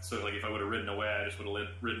 45. So like if I would have ridden away, I just would have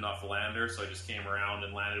ridden off the lander. So I just came around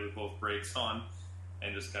and landed with both brakes on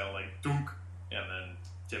and just kind of like dunk, and then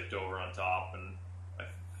tipped over on top. And I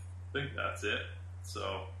think that's it.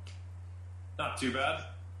 So not too bad.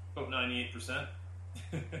 About 98%.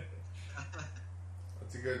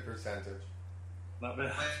 That's a good percentage. Not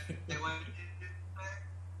bad. They went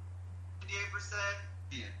 58%.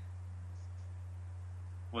 Yeah.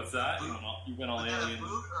 What's that? You went all Was that alien. a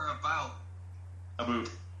boot or a bout? A boot.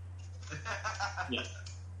 Yeah.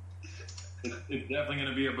 It's definitely going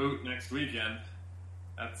to be a boot next weekend.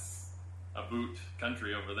 That's a boot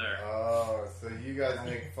country over there. Oh, so you guys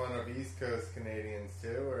make fun of East Coast Canadians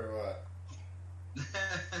too, or what?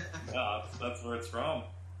 Yeah, that's where it's from.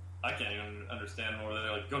 I can't even understand over there.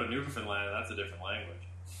 Like, go to Newfoundland, and that's a different language.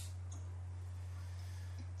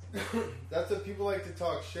 That's what people like to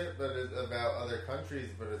talk shit about other countries,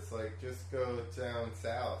 but it's like, just go down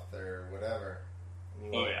south or whatever. And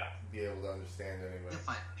you won't be able to understand anybody.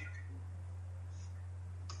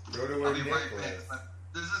 Go to where I'll be Nick right lives. back.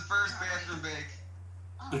 This is first bathroom break.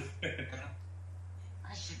 Oh,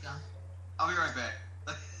 I should go. I'll be right back.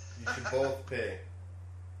 You should both pay.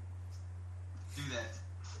 Do that.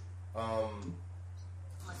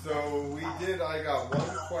 So I got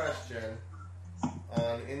one question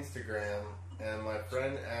on Instagram, and my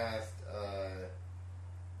friend asked,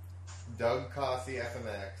 Doug Cossey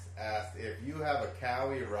FMX asked, if you have a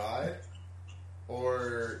Cowie ride,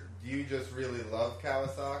 or do you just really love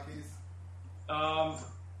Kawasaki's?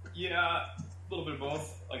 Yeah, a little bit of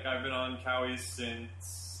both. Like, I've been on Cowies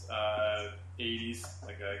since 80s.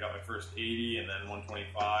 Like, I got my first 80 and then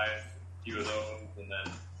 125, a few of those, and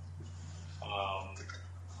then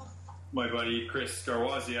my buddy Chris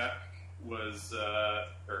Garwaziak was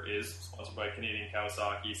or is sponsored by Canadian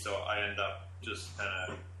Kawasaki, so I end up just kind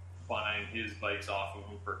of buying his bikes off of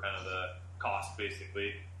him for kind of the cost,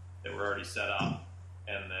 basically, that were already set up.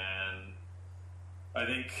 And then I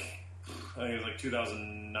think it was like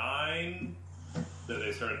 2009 that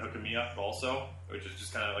they started hooking me up also, which is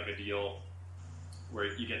just kind of like a deal where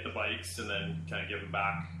you get the bikes and then kind of give them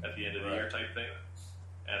back at the end of the year type thing.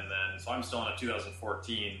 And then, so I'm still on a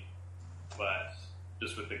 2014, but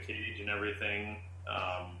just with the cage and everything,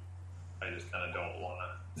 I just kind of don't want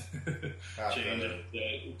to change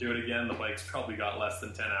it, do it again. The bike's probably got less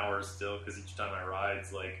than 10 hours still, because each time I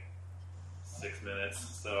ride's like 6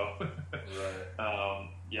 minutes. So,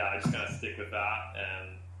 yeah, I just kind of stick with that.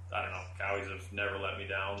 And I don't know, Cowies have never let me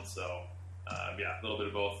down. So, yeah, a little bit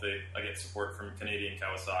of both. I get support from Canadian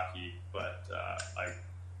Kawasaki, but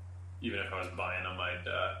even if I was buying them, I'd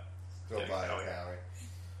go buy a Cowie.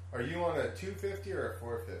 Are you on a 250 or a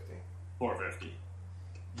 450? 450.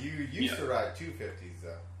 You used to ride 250s,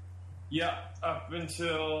 though. Yeah, up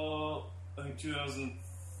until, I think,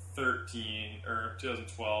 2013 or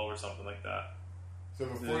 2012 or something like that. So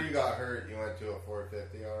before you got hurt, you went to a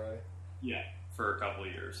 450 already? Yeah, for a couple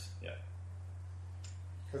of years, yeah.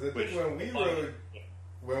 Because I think when we rode,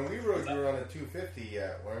 you were on a 250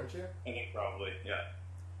 yet, weren't you? I think probably, yeah.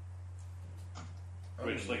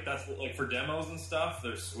 Which, like, that's, like, for demos and stuff,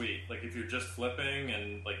 they're sweet. Like, if you're just flipping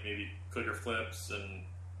and, like, maybe clicker flips and,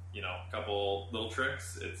 you know, a couple little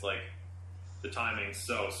tricks, it's, like, the timing's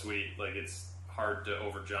so sweet. Like, it's hard to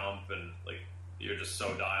over jump and, like, you're just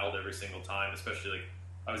so dialed every single time. Especially, like,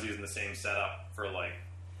 I was using the same setup for, like,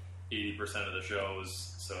 80% of the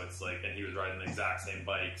shows. So it's, like, and he was riding the exact same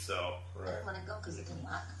bike. So,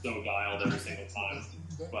 so dialed every single time.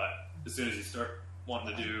 But as soon as you start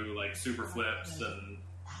wanting to do like super flips and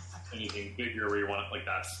anything bigger where you want like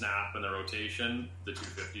that snap and the rotation, the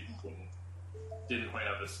 250 didn't quite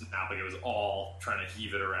have the snap. Like, it was all trying to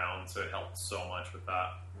heave it around, so it helped so much with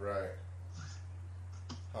that. Right.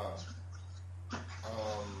 Huh.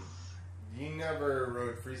 You never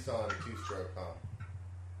rode freestyle on a two-stroke, huh?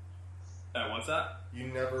 What's that? You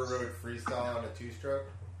never rode freestyle on a two-stroke?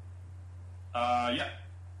 Yeah.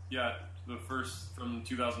 Yeah, the first from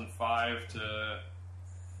 2005 to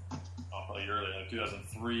probably earlier, like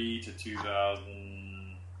 2003 to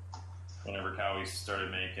 2000, whenever Cowie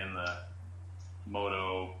started making the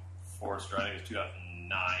Moto 4-stroke. I think it was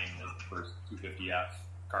 2009 was the first 250F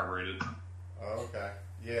carbureted. Oh, okay.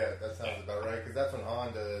 Yeah, that sounds about right, because that's when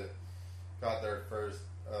Honda got their first,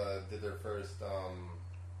 did their first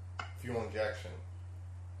fuel injection.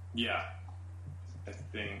 Yeah. I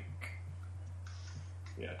think,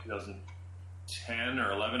 2010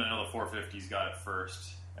 or 11. I know the 450s got it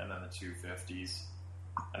first, and then the 250s.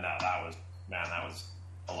 And that was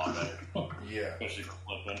a lot better. Yeah. Especially for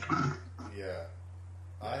flipping. Yeah.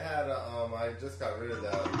 I had I just got rid of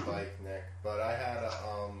that bike, Nick, but I had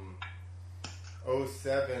a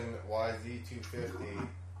 07 YZ250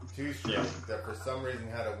 two-stroke that for some reason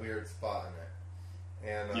had a weird spot in it.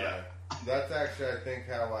 And that's actually, I think,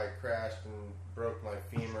 how I crashed and broke my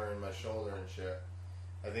femur and my shoulder and shit.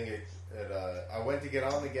 I think I went to get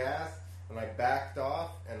on the gas, and I backed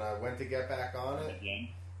off, and I went to get back on it. Again?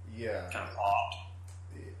 Yeah. Kind of popped.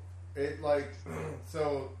 It, like,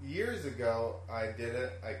 so years ago, I did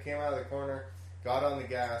it. I came out of the corner, got on the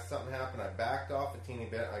gas, something happened, I backed off a teeny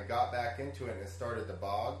bit, I got back into it, and it started to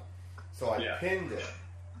bog. So I pinned it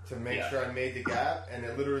to make sure I made the gap, and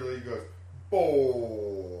it literally goes,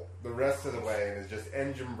 oh, the rest of the way, and it's just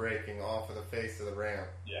engine braking off of the face of the ramp.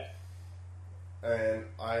 Yeah. And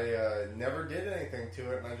I never did anything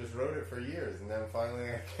to it, and I just rode it for years. And then finally,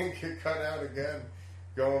 I think it cut out again,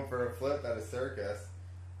 going for a flip at a circus.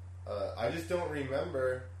 I just don't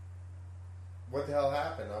remember what the hell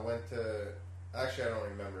happened. Actually, I don't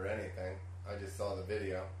remember anything. I just saw the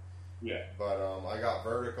video. Yeah. But I got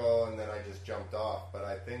vertical, and then I just jumped off. But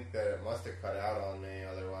I think that it must have cut out on me,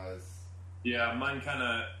 otherwise. Yeah, mine kind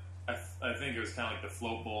of, I think it was kind of like the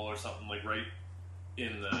float bowl or something, like right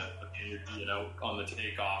in the, you know, on the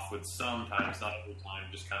takeoff would sometimes, not every time,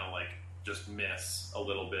 just kind of like, just miss a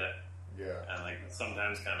little bit. Yeah. And like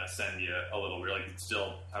sometimes kind of send you a little weird, like you'd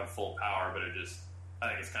still have full power, but it just, I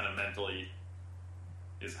think it's kind of mentally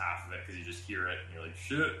is half of it, because you just hear it and you're like,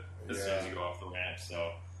 shit, as soon as you go off the ramp.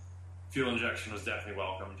 So fuel injection was definitely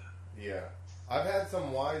welcomed. Yeah. I've had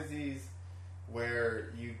some YZs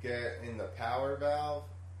where you get in the power valve.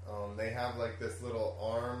 They have like this little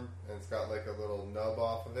arm, and it's got like a little nub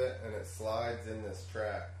off of it, and it slides in this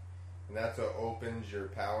track, and that's what opens your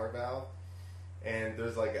power valve. And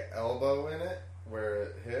there's like an elbow in it where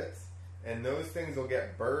it hits, and those things will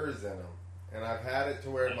get burrs in them. And I've had it to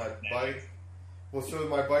where my bike. Well, so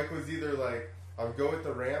my bike was either like I would go at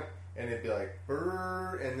the ramp, and it'd be like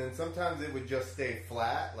burr, and then sometimes it would just stay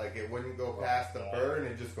flat, like it wouldn't go past the burr, and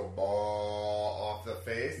it'd just go ball off the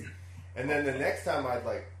face. And then the next time I'd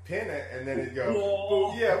like pin it, and then it'd go,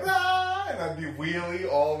 boom, yeah, rah, and I'd be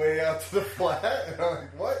wheelie all the way out to the flat. And I'm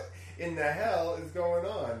like, what in the hell is going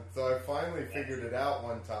on? So I finally figured it out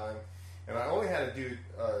one time, and I only had to do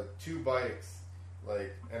 2 bikes,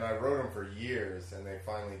 like, and I rode them for years, and they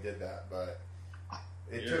finally did that. But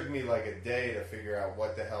it took me like a day to figure out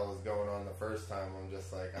what the hell was going on the first time. I'm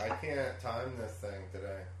just like, I can't time this thing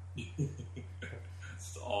today.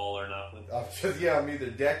 It's all or nothing. I'm either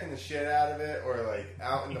decking the shit out of it or like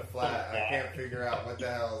out in the flat. I can't figure out what the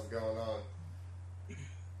hell is going on.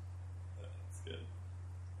 That's good.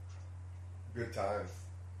 Good times.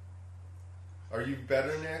 Are you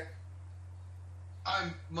better, Nick?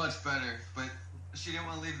 I'm much better, but she didn't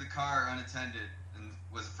want to leave the car unattended and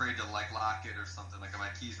was afraid to like lock it or something. Like my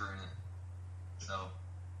keys were in it. So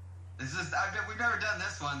this is we've never done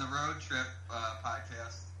this one, the road trip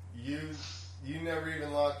podcast. You never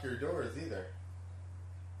even lock your doors either.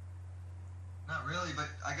 Not really, but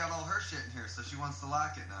I got all her shit in here, so she wants to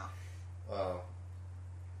lock it now. Oh.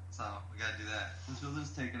 So we gotta do that. She'll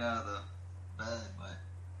just take it out of the bed, but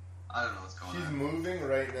I don't know what's going She's on. moving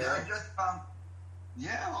right now. Yeah, I just found.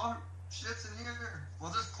 Yeah, all her shit's in here.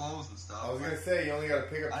 Well, just clothes and stuff. I was gonna say you only got a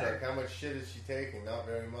pickup truck. How much shit is she taking? Not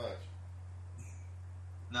very much.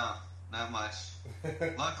 No, not much.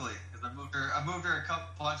 Luckily, because I moved her a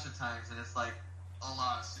bunch of times, and it's like a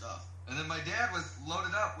lot of stuff. And then my dad was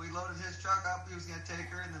loaded up. We loaded his truck up. He was gonna take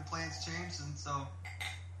her, and then plans changed, and so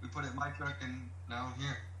we put it in my truck, and now I'm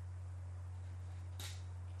here.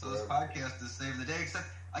 So this podcast has saved the day. Except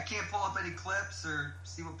I can't pull up any clips or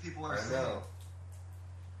see what people are saying. know.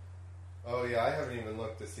 Oh yeah, I haven't even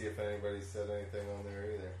looked to see if anybody said anything on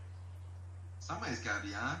there either. Somebody's got to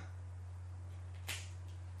be on.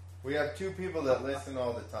 We have 2 people that listen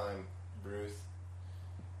all the time, Bruce.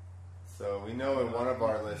 So we know one of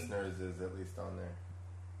our listeners is at least on there.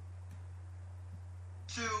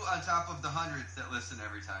 2 on top of the hundreds that listen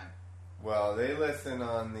every time. Well, they listen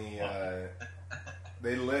on the.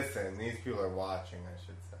 They listen. These people are watching, I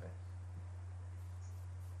should say.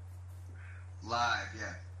 Live,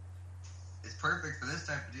 yeah. It's perfect for this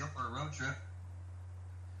type of deal for a road trip.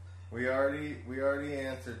 We already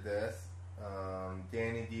answered this.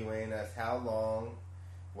 Danny Dwayne asked, how long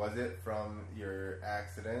was it from your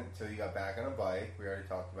accident until you got back on a bike? We already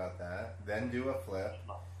talked about that. Then do a flip.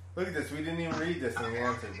 Look at this. We didn't even read this and we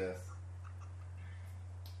answered this.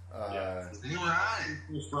 You were on it.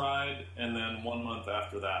 First ride, and then 1 month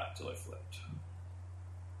after that till I flipped.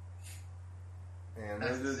 And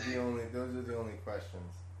those are the only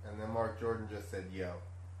questions. And then Mark Jordan just said, yo.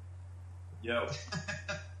 Yo.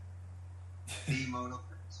 The moto.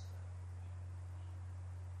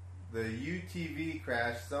 The UTV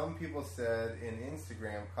crash, some people said in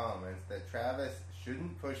Instagram comments that Travis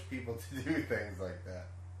shouldn't push people to do things like that.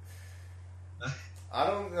 I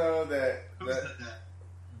don't know that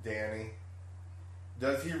Danny.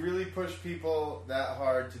 Does he really push people that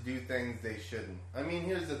hard to do things they shouldn't? I mean,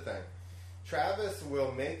 here's the thing. Travis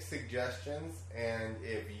will make suggestions, and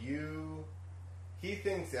he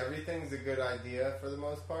thinks everything's a good idea for the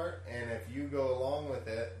most part, and if you go along with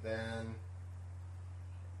it, then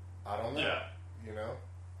I don't know. Yeah. You know?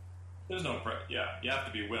 There's no you have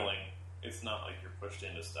to be willing. It's not like you're pushed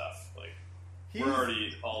into stuff. Like, we're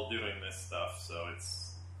already all doing this stuff, so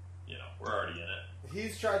it's, we're already in it.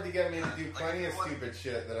 He's tried to get me to do plenty of stupid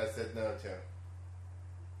shit that I said no to.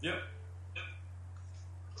 Yep.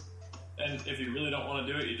 And if you really don't want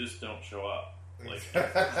to do it, you just don't show up. Like,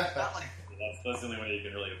 that's the only way you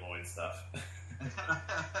can really avoid stuff.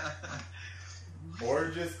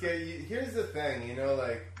 Or just here's the thing,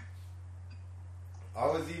 like, I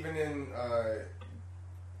was even in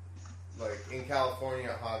California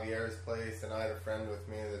at Javier's place, and I had a friend with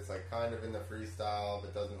me that's like kind of in the freestyle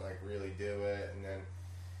but doesn't like really do it, and then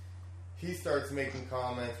he starts making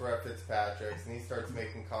comments. We're at Fitzpatrick's, and he starts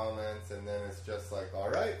making comments, and then it's just like, all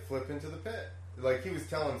right, flip into the pit. Like, he was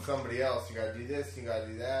telling somebody else, you gotta do this, you gotta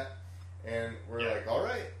do that, and we're like, all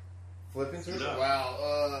right, flip into it. Wow,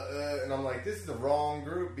 and I'm like, this is the wrong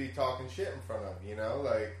group to be talking shit in front of,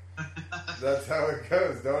 like, that's how it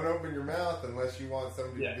goes. Don't open your mouth unless you want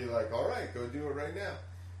somebody to be like, all right, go do it right now.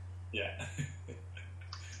 Yeah.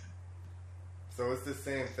 So it's the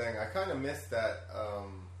same thing. I kind of miss that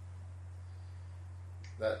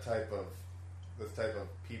that those type of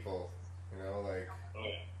people, you know, like Oh,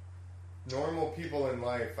 yeah. normal people in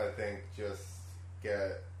life. I think just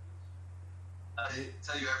get Tell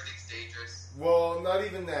you everything's dangerous. well, not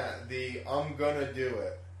even that. I'm gonna do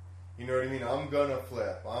it. You know what I mean? I'm gonna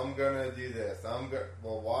flip. I'm gonna do this.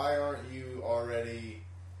 Well, why aren't you already?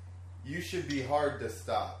 You should be hard to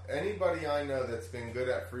stop. Anybody I know that's been good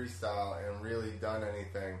at freestyle and really done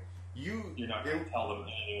anything, You're not going to tell them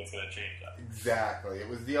anything that's going to change that. exactly. It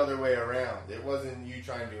was the other way around. It wasn't you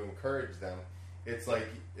trying to encourage them. It's like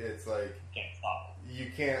You can't stop them.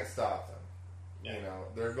 you can't stop them. Yeah. You know,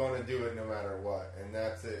 they're going to do it no matter what, and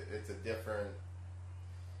that's it. It's a different,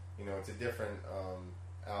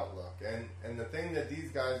 outlook. And the thing that these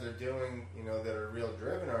guys are doing, you know, that are real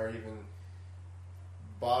driven are even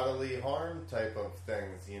bodily harm type of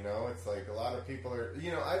things. You know, it's like a lot of people are.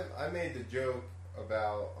 You know, I made the joke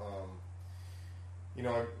about. You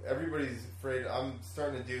know, everybody's afraid. I'm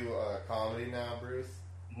starting to do comedy now, Bruce.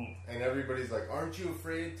 Mm-hmm. And everybody's like, aren't you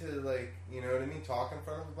afraid to, like, you know what I mean, talk in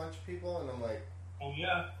front of a bunch of people? And I'm like, Oh,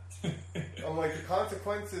 yeah. the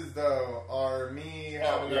consequences, though, are me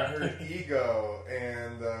having a hurt ego,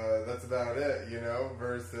 and that's about it, you know,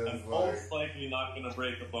 versus, I'm most likely not going to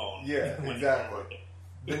break a bone. Yeah, when exactly. you're working.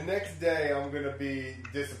 The next day I'm going to be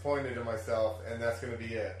disappointed in myself, and that's going to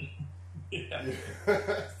be it. Yeah.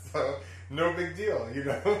 So, no big deal, you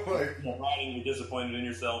know? Like, You're riding, you're disappointed in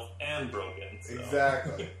yourself and broken. So.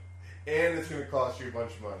 exactly. And it's going to cost you a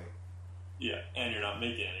bunch of money. Yeah, and you're not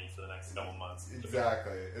making any for the next couple months.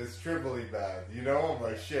 Exactly. It's triply bad. You know, I'm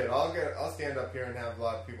like, shit, I'll stand up here and have a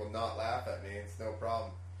lot of people not laugh at me. It's no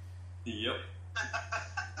problem. Yep.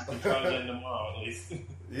 We'll try again tomorrow, at least.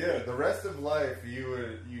 Yeah, the rest of life,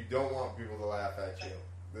 you don't want people to laugh at you.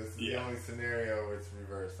 This is the only scenario where it's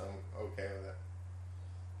reversed. I'm okay with it.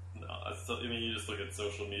 No, I mean, you just look at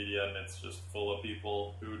social media and it's just full of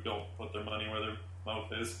people who don't put their money where their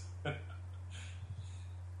mouth is.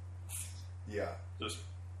 Yeah. Just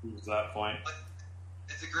proves that point. But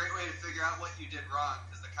it's a great way to figure out what you did wrong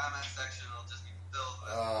because the comment section will just be filled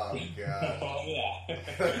with. Oh,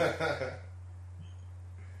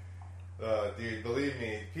 God. Dude, believe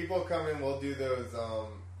me, people come in, we'll do those,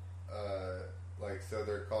 like, so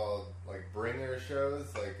they're called, like, bringer shows.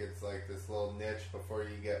 Like, it's like this little niche before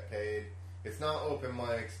you get paid. It's not open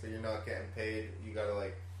mics, but you're not getting paid. You gotta,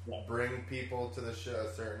 like, bring people to the show,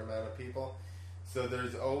 a certain amount of people. So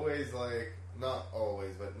there's always, like, not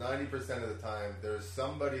always, but 90% of the time, there's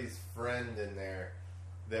somebody's friend in there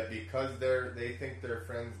that because they think their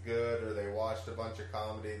friend's good or they watched a bunch of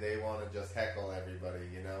comedy, they want to just heckle everybody,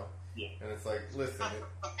 you know? Yeah. And it's like, listen,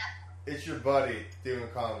 it's your buddy doing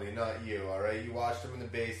comedy, not you, alright? You watched him in the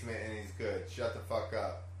basement and he's good. Shut the fuck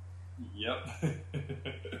up. Yep.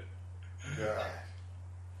 God.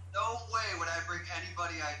 No way would I bring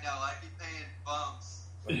anybody I know. I'd be paying bums.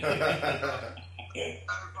 Never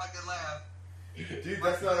fucking laugh. Dude,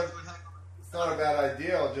 it's not a bad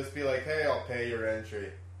idea. I'll just be like, hey, I'll pay your entry.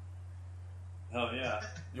 Oh, yeah.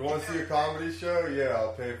 You want to see a comedy show? Yeah,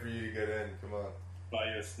 I'll pay for you to get in. Come on. Buy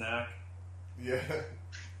you a snack. Yeah.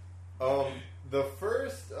 The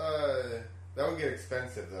first, that would get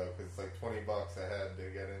expensive though, because it's like $20 a head to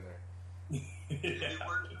get in there. It'd be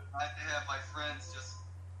worth it. I have to have my friends just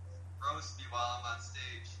roast me while I'm on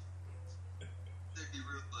stage. They'd be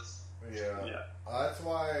ruthless. Yeah. That's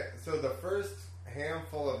why, so the first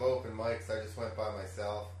handful of open mics, I just went by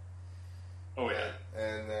myself. Oh, yeah.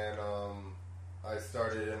 And then, I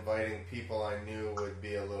started inviting people I knew would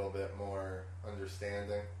be a little bit more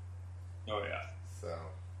understanding. Oh, yeah. So.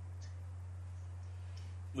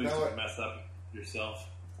 At least No, you mess up yourself.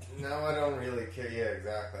 No, I don't really care. Yeah,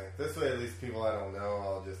 exactly. This way, at least people I don't know,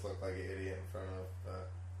 I'll just look like an idiot in front of.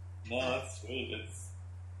 No, that's sweet.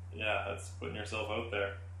 That's putting yourself out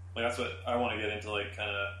there. Like, that's what I want to get into, like, kind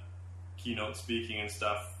of keynote speaking and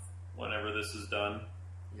stuff whenever this is done.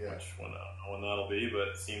 Yeah. Which, I don't know when that'll be, but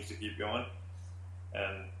it seems to keep going.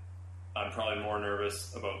 And I'm probably more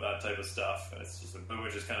nervous about that type of stuff. And it's just,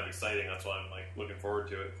 which is kind of exciting. That's why I'm, like, looking forward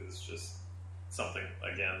to it, because it's just something,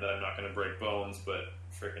 again, that I'm not going to break bones, but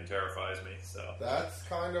freaking terrifies me. So That's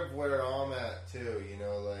kind of where I'm at, too. You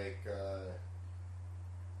know, like,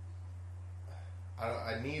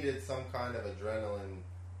 I needed some kind of adrenaline.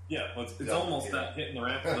 yeah, well, it's almost that hitting the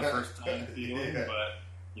ramp for the first time feeling, Yeah. but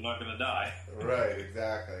you're not going to die. Right,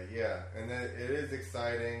 exactly, yeah. And then it is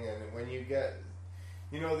exciting, and when you get...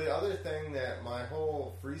 You know, the other thing that my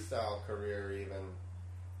whole freestyle career even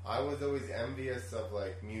I was always envious of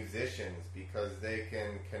like musicians because they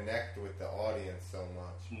can connect with the audience so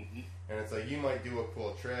much. Mm-hmm. And it's like you might do a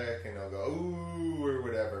cool trick and they'll go ooh or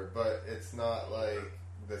whatever, but it's not like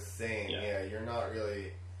the same. Yeah, you're not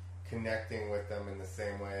really connecting with them in the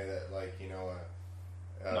same way that like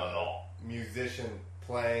Not at all. musician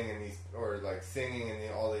playing and these or like singing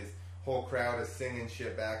and all these whole crowd is singing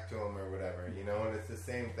shit back to them or whatever, and it's the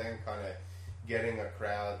same thing, kind of getting a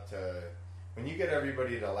crowd to. When you get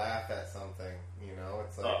everybody to laugh at something,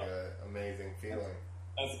 it's like an amazing feeling.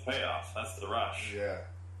 That's the payoff. That's the rush. Yeah.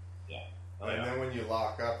 Yeah. And then when you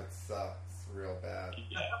lock up, it sucks real bad.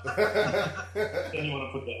 Yeah. Then you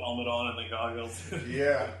want to put the helmet on and the goggles.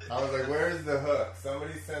 Yeah. I was like, where's the hook?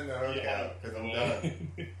 Somebody send the hook out because I'm done.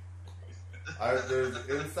 There's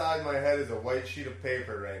inside my head is a white sheet of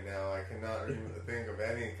paper right now. I cannot even think of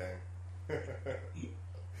anything.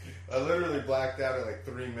 I literally blacked out at like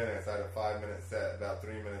 3 minutes. I had a 5-minute set. About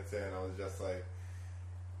 3 minutes in, I was just like,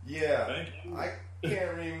 yeah, I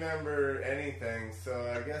can't remember anything, so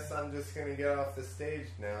I guess I'm just going to get off the stage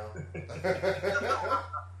now.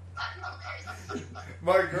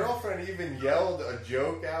 My girlfriend even yelled a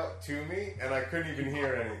joke out to me, and I couldn't even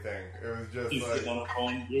hear anything. It was just He's like... on a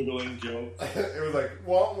phone Googling jokes. It was like,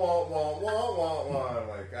 wah, wah, wah, wah, wah, wah. I'm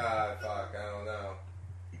like, fuck, I don't know.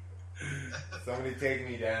 Somebody take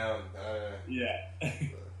me down. Yeah.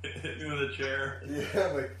 Hit me with a chair. Yeah,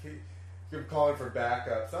 like, keep calling for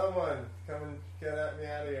backup. Someone, come and get me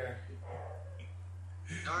out of here.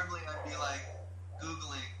 Normally I'd be like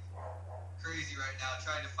Googling crazy right now,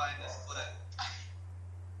 trying to find this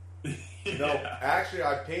clip. No, actually,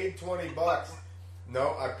 I paid $20.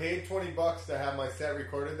 No, I paid $20 to have my set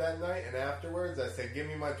recorded that night, and afterwards I said, give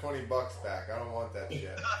me my $20 back. I don't want that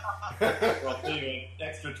shit. I'll pay you an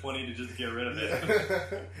extra 20 to just get rid of it.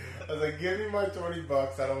 I was like, give me my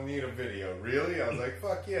 $20. I don't need a video. Really? I was like,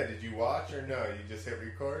 fuck yeah. Did you watch or no? You just hit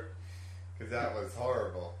record? Because that was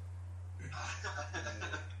horrible.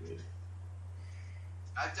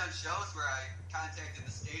 I've done shows where I contacted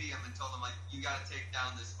the stadium and told them, like, you got to take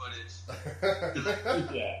down this footage.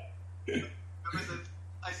 Yeah.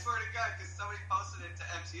 I swear to God, because somebody posted it to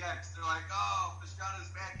MTX. They're like, oh, Pastrana's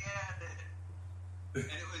back at it. And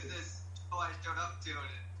it was this show I showed up to,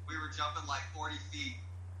 and we were jumping like 40 feet.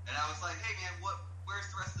 And I was like, hey, man, where's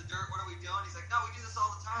the rest of the dirt? What are we doing? He's like, no, we do this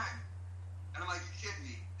all the time. And I'm like, you're kidding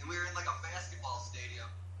me. And we were in like a basketball stadium.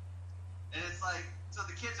 And it's like, so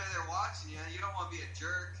the kids are there watching you. You don't want to be a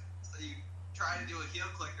jerk. So you try to do a heel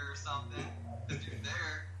clicker or something because you're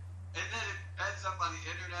there. And then it ends up on the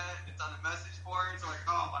internet. It's on the message boards. Like,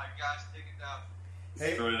 oh my gosh, take it down.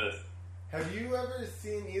 Hey, Destroy this. have you ever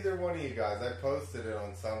seen either one of you guys? I posted it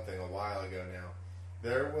on something a while ago now.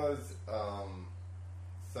 There was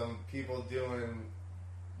some people doing...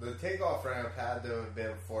 The takeoff ramp had to have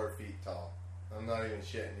been 4 feet tall. I'm not even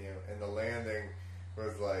shitting you. And the landing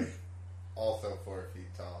was like also 4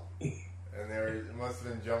 feet tall. And it must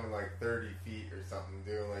have been jumping like 30 feet or something,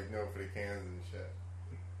 doing like no for the cans and shit.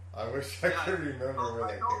 I wish I could remember where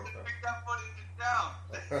that came from. Pick that footage down.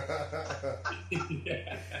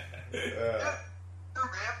 Yeah. The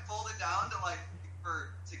ramp folded down to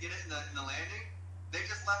get it in the landing. They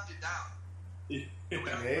just left it down. We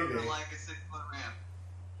don't Maybe. remember like a 6-foot ramp.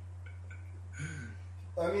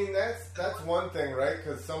 I mean, that's one thing, right?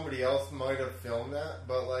 Because somebody else might have filmed that.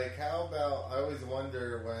 But, like, how about... I always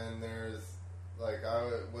wonder when there's... Like, I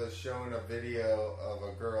was showing a video of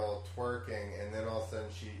a girl twerking, and then all of a sudden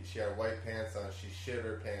she had white pants on. She shit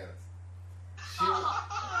her pants.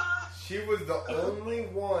 She was the only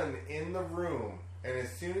one in the room, and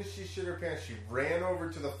as soon as she shit her pants, she ran over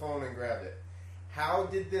to the phone and grabbed it. How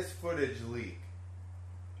did this footage leak?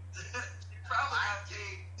 You probably got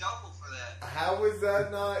paid double for that. How was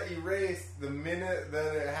that not erased the minute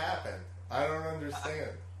that it happened? I don't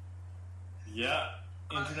understand. Yeah.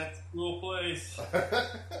 Internet's a cool place.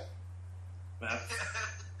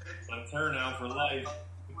 That's her now for life.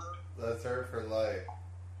 That's her for life.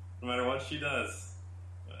 No matter what she does.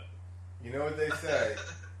 You know what they say?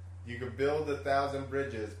 You can build 1,000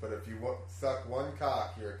 bridges, but if you suck one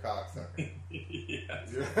cock, you're a cocksucker.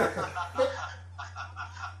 Yes.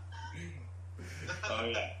 Oh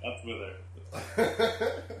yeah, that's with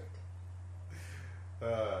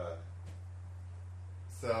her.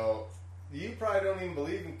 So, you probably don't even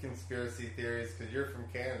believe in conspiracy theories because you're from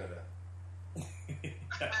Canada.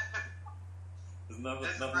 There's nothing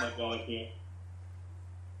like all I do.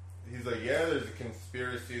 He's like, yeah, there's a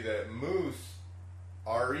conspiracy that moose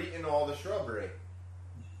are eating all the shrubbery.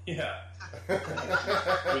 Yeah. We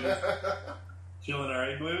just chill in our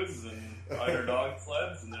igloos and ride our dog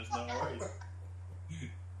sleds, and there's no worries.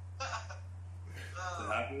 It's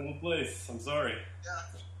a happy little place. I'm sorry. Yeah.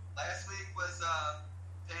 Last week was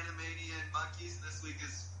Panamanian monkeys. This week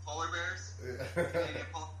is polar bears. Canadian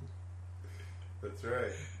polar. That's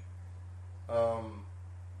right. I on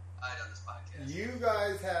this podcast. You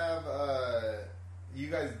guys have,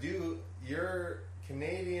 your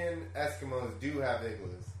Canadian Eskimos do have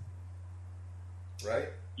igloos, right?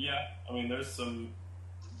 Yeah, I mean, there's some.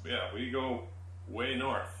 Yeah, we go way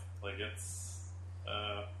north. Like it's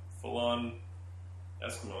full on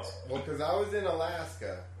Eskimos. Well, because I was in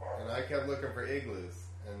Alaska and I kept looking for igloos,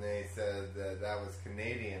 and they said that was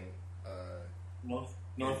Canadian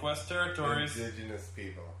Northwest Territories. indigenous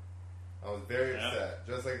people. I was very upset.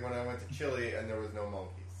 Just like when I went to Chile and there was no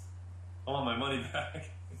monkeys. I want my money back.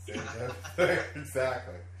 Same thing.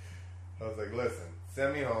 Exactly. I was like, listen,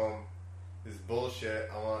 send me home. This is bullshit.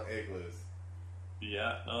 I want igloos.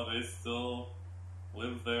 Yeah, no, they still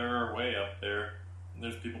live their way up there. And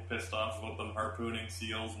there's people pissed off about them harpooning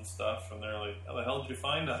seals and stuff, and they're like, how the hell did you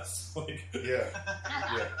find us? Like, Yeah.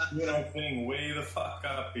 Yeah. you know, thing way the fuck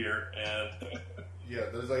up here, and Yeah,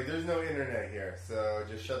 there's no internet here, so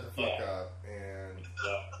just shut the fuck up and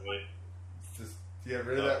just get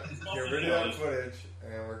rid of that footage,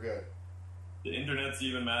 and we're good. The internet's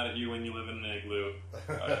even mad at you when you live in an igloo.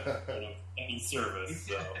 Any service,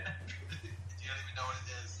 so You don't even know what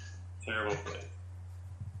it is. terrible place.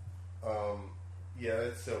 Yeah,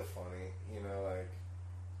 it's so funny. You know, like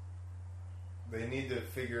they need to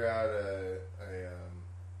figure out a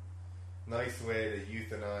nice way to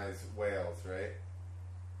euthanize whales, right?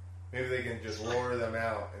 Maybe they can just lure them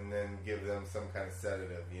out and then give them some kind of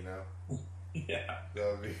sedative, you know? Yeah. That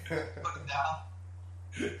would be Put them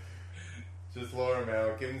down. just lure them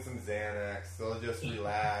out, give them some Xanax, they'll just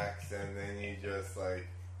relax, and then you just like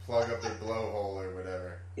plug up their blowhole or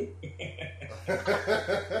whatever.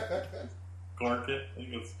 Cork it. I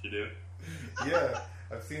think that's what you do. Yeah,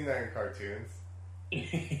 I've seen that in cartoons.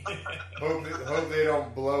 Hope they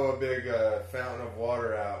don't blow a big fountain of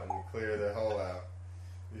water out and clear the hole out.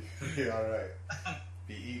 You'll be alright.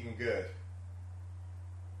 Be eating good.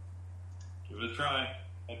 Give it a try.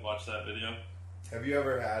 I'd watch that video. Have you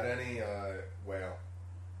ever had any whale?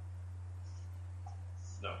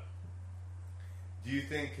 No. Do you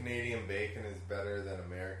think Canadian bacon is better than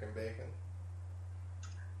American bacon?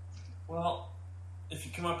 Well, if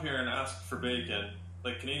you come up here and ask for bacon,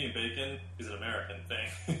 like Canadian bacon is an American thing.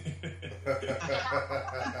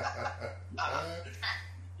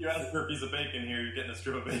 You ask for a piece of bacon here, you're getting a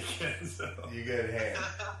strip of bacon. So You get ham.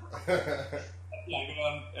 yeah, I go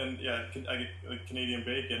on and I get like, Canadian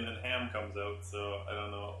bacon and ham comes out. So I don't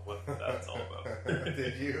know what that's all about.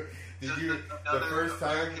 Did you Just the another first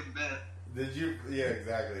time? American myth. Did you? Yeah,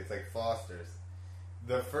 exactly. It's like Foster's.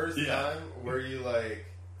 The first Yeah. time, were you like,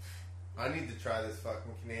 I need to try this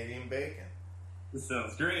fucking Canadian bacon? This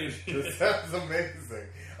sounds great. This sounds amazing.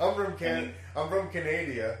 I'm from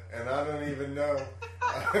Canada, and I don't even know.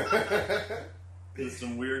 There's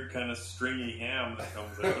some weird kind of stringy ham that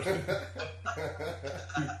comes out.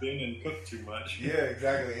 Too thin and cooked too much. Yeah,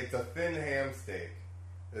 exactly. It's a thin ham steak.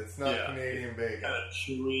 It's not Yeah. Canadian bacon. Kind of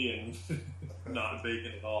chewy and not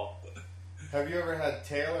bacon at all. Have you ever had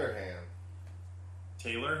Taylor ham?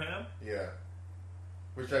 Taylor ham? Yeah.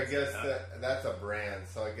 Which I guess Yeah. that's a brand,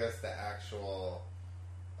 so I guess the actual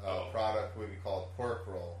product would be called pork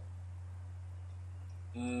roll.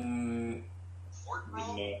 Pork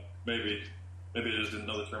roll? No, maybe I just didn't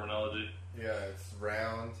know the terminology. Yeah, it's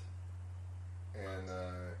round, and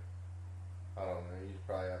I don't know. You'd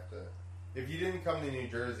probably have to. If you didn't come to New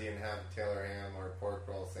Jersey and have a Taylor ham or a pork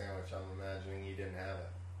roll sandwich, I'm imagining you didn't have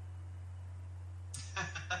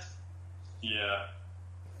Yeah.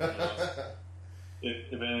 it.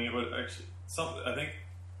 If anything, it would actually. I think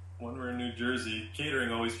when we're in New Jersey,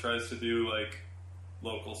 catering always tries to do like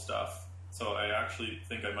local stuff. So I actually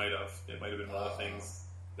think I might have. It might have been one of the things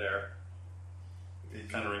there. Did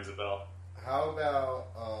Kind of you- rings a bell. How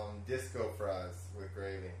about disco fries with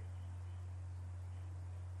gravy?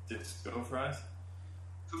 Disco fries?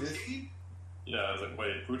 Poutine? Yeah, I was like,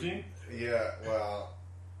 wait, poutine? Yeah, well,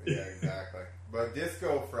 yeah, exactly. But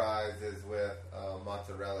disco fries is with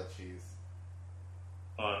mozzarella cheese.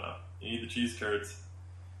 Oh no, you need the cheese curds.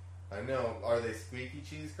 I know. Are they squeaky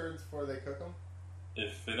cheese curds before they cook them?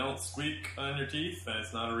 If they don't squeak on your teeth, then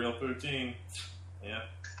it's not a real poutine. Yeah.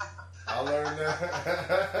 I'll learn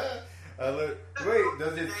that. Wait,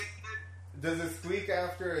 does it squeak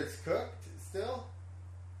after it's cooked still?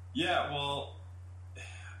 Yeah, well,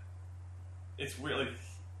 it's weird. Like,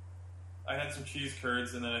 I had some cheese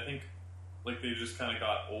curds, and then I think, like, they just kind of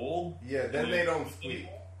got old. Yeah, then and they don't squeak.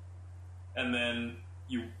 And then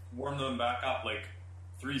you warm them back up, like,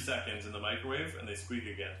 3 seconds in the microwave and they squeak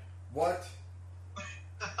again. What?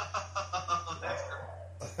 That's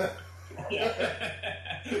great. Yeah.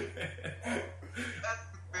 That's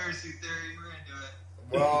conspiracy theory. We're into it.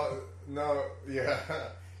 Well, no, yeah.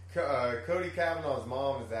 Cody Kavanaugh's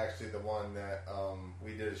mom is actually the one that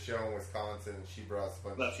we did a show in Wisconsin, and she brought us a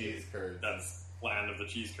bunch of cheese curds. That's land of the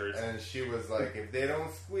cheese curds. And she was like, if they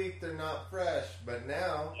don't squeak, they're not fresh. But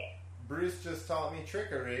now, Bruce just taught me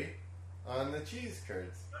trickery on the cheese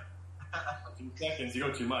curds. A few seconds, you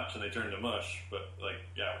go too much and they turn to mush. But, like,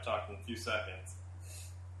 yeah, we're talking a few seconds.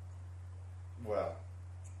 Well,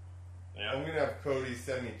 Yeah. I'm going to have Cody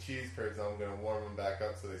send me cheese curds, and I'm going to warm them back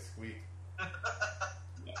up so they squeak.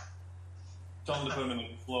 Tell them to put them in the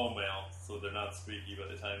flow mail so they're not squeaky by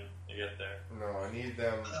the time they get there. No, I need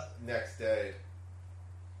them next day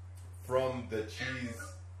from the cheese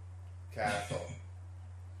castle.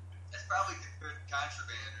 That's probably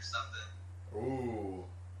contraband or something. Ooh,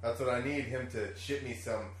 that's what I need, him to ship me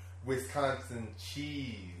some Wisconsin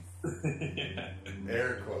cheese. Yeah.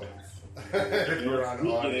 Air quotes. If you're on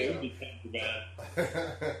audio.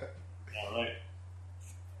 Alright.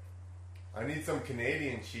 I need some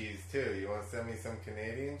Canadian cheese too. You want to send me some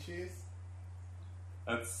Canadian cheese?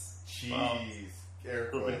 That's Cheese. Wow. Air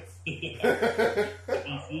quotes. BC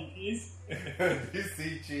cheese?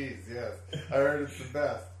 BC cheese, yes. I heard it's the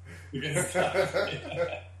best.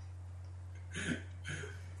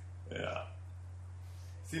 Yeah.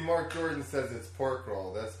 See, Mark Jordan says it's pork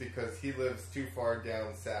roll. That's because he lives too far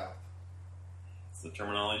down south. So the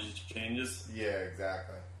terminology changes. Yeah,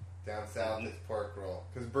 exactly. Down south it's pork roll.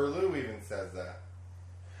 Because Burlou even says that.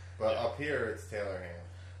 But up here it's Taylor ham.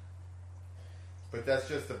 But that's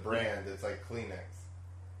just a brand. It's like Kleenex.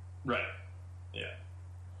 Right. Yeah.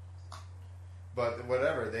 But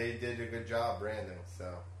whatever, they did a good job branding, so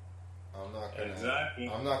I'm not gonna Exactly.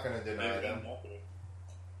 I'm not gonna deny They've them. done nothing.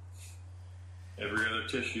 Every other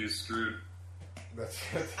tissue's screwed. That's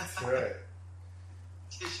right.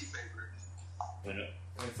 Tissue paper. Yeah.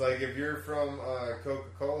 It's like if you're from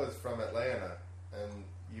Coca-Cola's from Atlanta, and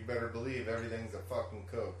you better believe everything's a fucking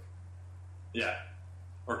Coke. Yeah.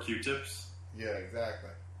 Or Q-tips. Yeah, exactly.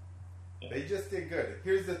 Yeah. They just did good.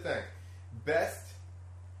 Here's the thing. Best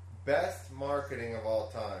marketing of all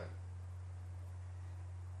time.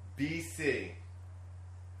 BC.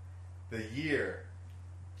 The year.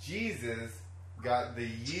 Jesus got the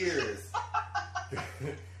years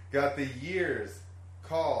got the years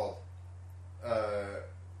called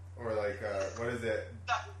what is it?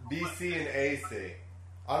 BC and AC.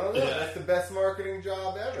 I don't know. Yeah. That's the best marketing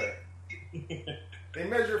job ever. They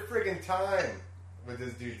measure friggin' time with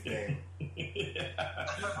this dude's name. Yeah.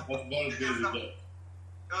 That's about as good as it gets. It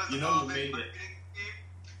was You know all you big made it. marketing scheme.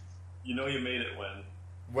 You know you made it when.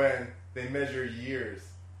 When they measure years.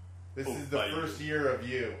 This Oh, is the by first you. year of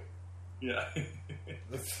you. Yeah.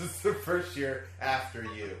 This is the first year after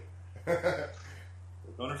you.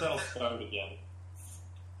 Wonder if that'll start again.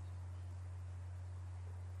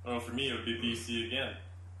 Oh, for me it would be BC again.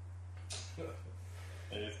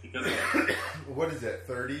 And it's because of that. What is it,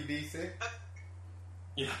 30 BC?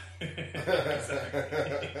 Yeah.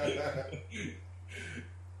 Exactly.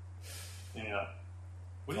 Yeah.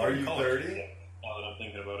 What do Are even you call 30? a Q-tip, now that I'm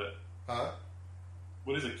thinking about it. Huh?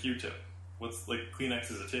 What is a Q-tip? What's like Kleenex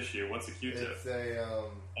is a tissue? What's a Q-tip? It's a,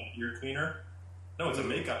 An ear cleaner? No, it's a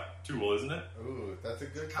makeup tool, isn't it? ooh, that's a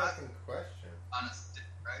good fucking question. On a stick,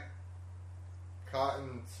 right?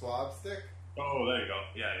 Cotton swab stick? Oh, there you go.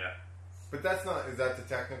 Yeah, yeah. But that's not, is that the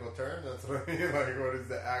technical term? That's what I mean, like, what is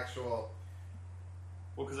the actual...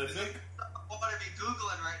 Well, because I think I'm going to be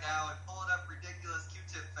Googling right now and pulling up ridiculous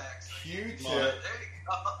Q-tip facts. Q-tip? There you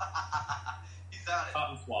go. He's on it.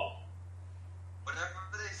 cotton swab. Whatever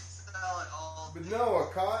they sell at all. But no, a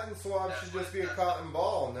cotton swab should just be a cotton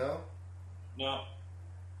ball, no? No.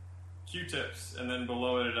 Q-tips, and then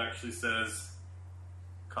below it actually says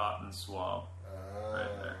cotton swab. Right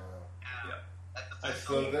there. Yeah. That's I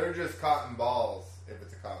official. So they're just cotton balls, if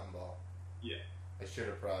it's a cotton ball. Yeah. I should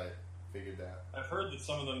have probably figured that. I've heard that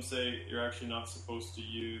some of them say you're actually not supposed to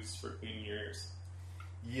use for cleaning your ears.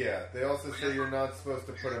 Yeah, they also say you're not supposed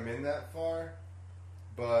to put them in that far.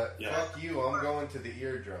 But Yeah. fuck you, I'm going to the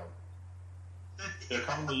eardrum. They're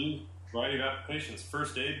commonly used for a variety of applications: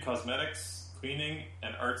 first aid, cosmetics, cleaning,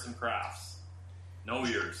 and arts and crafts. No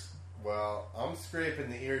ears. Well, I'm scraping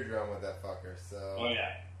the eardrum with that fucker, so... Oh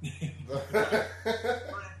yeah. Give it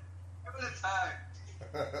a time.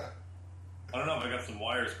 I don't know if I got some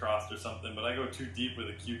wires crossed or something, but I go too deep with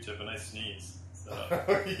a Q-tip and I sneeze. So.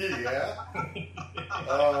 Yeah?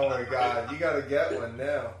 Oh my god, you gotta get one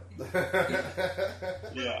now.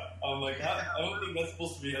 Yeah, I'm like, I don't think that's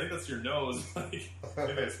supposed to be. I think that's your nose. Like,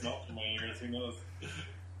 maybe I smell through my ears. Who knows?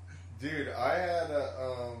 Dude, I had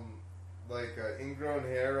a ingrown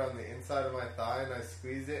hair on the inside of my thigh, and I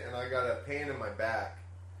squeezed it, and I got a pain in my back.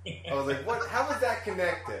 I was like, "What? How is that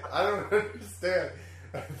connected? I don't understand."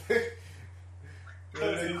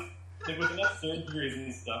 Like with enough surgeries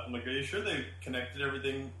and stuff, I'm like, are you sure they connected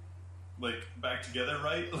everything like back together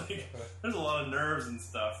right? Like, there's a lot of nerves and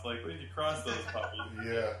stuff. Like, when you cross those puppies?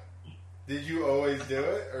 Yeah. Did you always do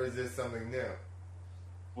it, or is this something new?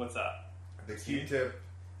 What's that? The Q-tip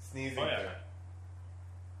sneezing Oh, yeah.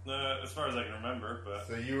 thing. As far as I can remember, but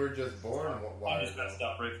So you were just born I wired. just messed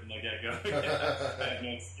up right from the get go. I had no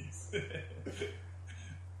excuse.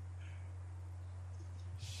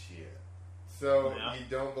 Shit. So Yeah. you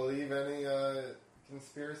don't believe any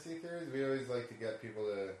conspiracy theories? We always like to get people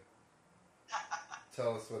to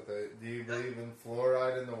tell us what they... Do you believe in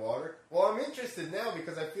fluoride in the water? Well, I'm interested now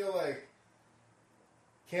because I feel like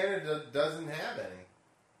Canada doesn't have any.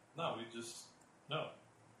 No, no.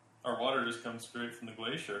 Our water just comes straight from the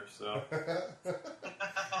glacier, so.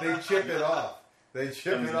 They chip it off. They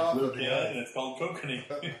chip Comes it in off blue of the can, and ice. it's called kokanee.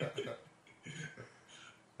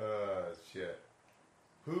 Shit.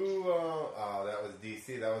 Who, that was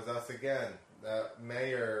DC. That was us again. That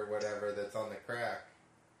mayor or whatever that's on the crack.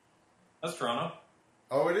 That's Toronto.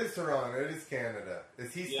 Oh, it is Toronto. It is Canada.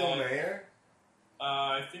 Is he still Yeah. mayor?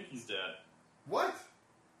 I think he's dead. What?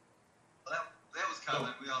 Well, that was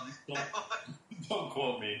coming. We all knew that one. Don't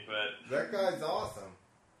quote me, but That guy's awesome.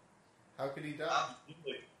 How could he die? he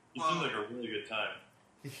seemed like a really good time.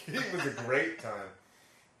 He was a great time.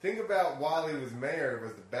 Think about while he was mayor, it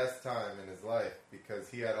was the best time in his life because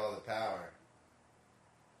he had all the power.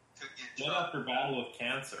 Could get Dead Trump. after battle with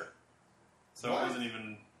cancer. So What? it wasn't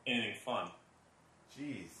even anything fun.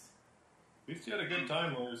 Jeez. At least he had a good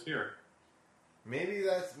time while he was here. Maybe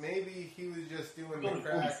he was just doing He was the only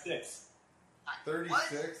crack. 46.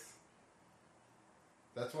 36?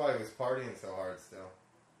 That's why he was partying so hard still.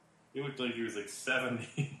 He looked like he was like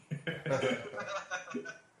 70. What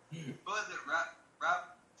was it? Rob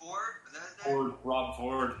Ford? Was that his name? Rob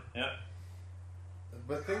Ford. Yeah.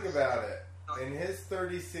 But think about it. In his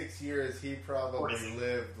 36 years, he probably 46.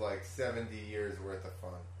 lived like 70 years worth of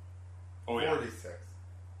fun. Oh yeah. 46.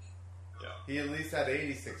 Yeah. He at least had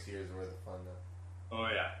 86 years worth of fun Oh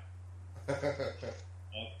yeah. though.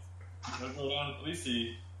 He'll go down. At least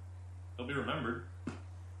he'll be remembered.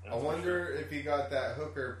 I wonder if he got that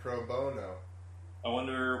hooker pro bono. I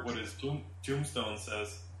wonder what his tombstone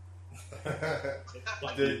says.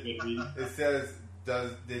 Did- It says,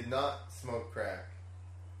 did not smoke crack.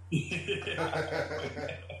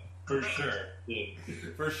 For sure. Did.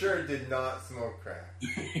 For sure did not smoke crack.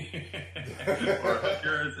 Or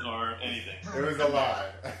hookers or anything. It was a lie.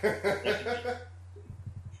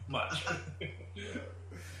 Much.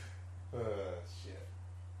 Shit.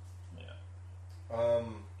 Yeah.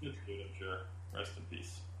 Good dude, I'm sure. Rest in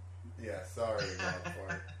peace. Yeah, sorry, Rob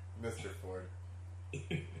Ford. Mr. Ford. I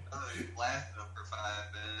was laughing for 5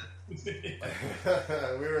 minutes.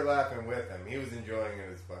 We were laughing with him. He was enjoying it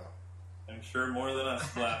as well. I'm sure more than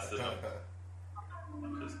us blasted him.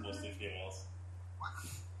 Just mostly females.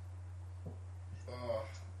 Oh,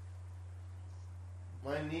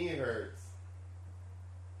 my knee hurts.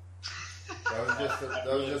 That was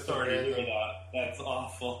just a sorry to hear random. that. That's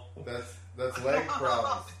awful. That's leg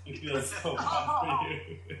problems. It feels so bad for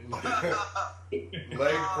you.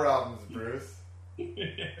 Leg problems, Bruce. Oh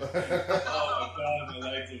my god, my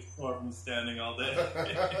legs are sore from standing all day.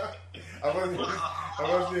 I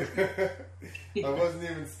wasn't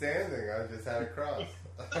even standing. I just had a cross.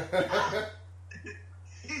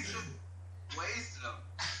 He's just wasting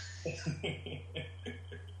them.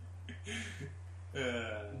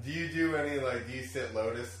 Do you do any do you sit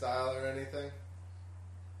lotus style or anything?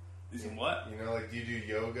 Some what? You know, do you do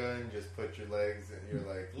yoga and just put your legs and you're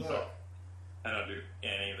like, look. I don't do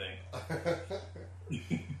anything.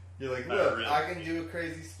 You're like, I look, really- I can do a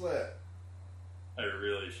crazy split. I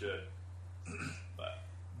really should. But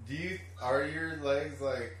Are your legs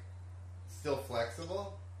still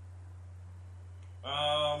flexible?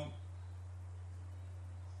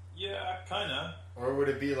 Yeah, kinda. Or would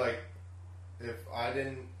it be like if I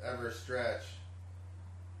didn't ever stretch,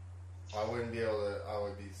 I wouldn't be able to, I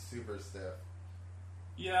would be super stiff.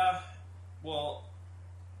 Yeah, well,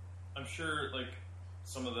 I'm sure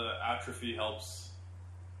some of the atrophy helps,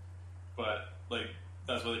 but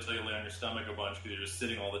that's why they tell you to lay on your stomach a bunch because you're just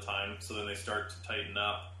sitting all the time. So then they start to tighten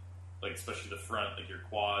up, especially the front, your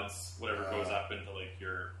quads, whatever goes up into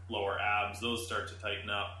your lower abs. Those start to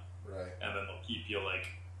tighten up, Right. and then they'll keep you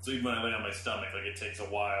So even when I lay on my stomach, like it takes a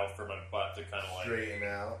while for my butt to kind of like Straighten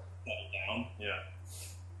out. settle down. Yeah.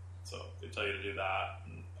 So they tell you to do that.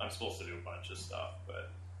 And I'm supposed to do a bunch of stuff, but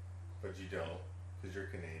But you don't, because you're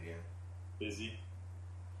Canadian. busy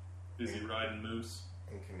riding moose.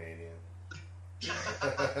 And Canadian.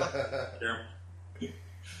 Careful.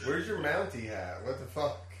 Where's your Mountie hat? What the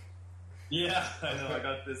fuck? Yeah, I know. I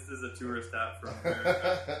got this as a tourist hat from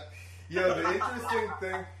America. Yo, the interesting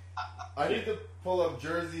thing, I need to pull up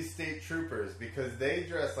Jersey State Troopers because they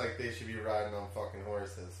dress like they should be riding on fucking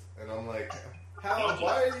horses. And I'm like, how?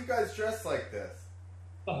 Why are you guys dressed like this?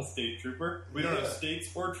 Not a state trooper. We don't have states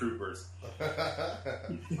or troopers.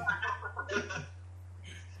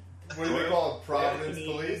 What are they called? Providence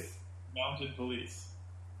Canadian Police? Mounted Police.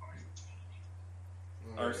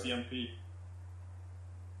 Oh, RCMP.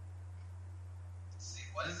 See,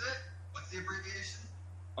 what is it? What's the abbreviation?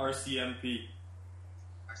 RCMP.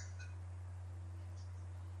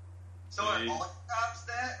 So are all cops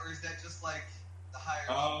that, or is that just like the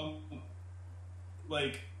higher?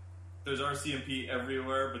 Like, there's RCMP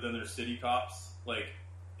everywhere, but then there's city cops. Like,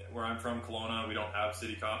 where I'm from, Kelowna, we don't have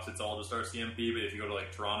city cops. It's all just RCMP. But if you go to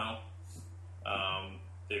like Toronto,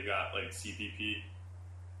 they've got like CPP.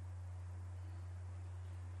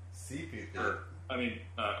 CPP. OPP.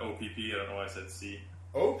 I don't know why I said C.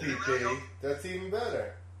 OPP? That's even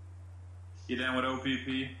better. You down with OPP?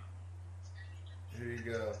 Here you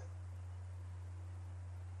go.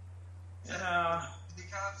 Yeah. The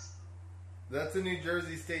cops? That's a New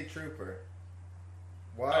Jersey State Trooper.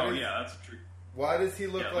 Oh, yeah, that's true. Why does he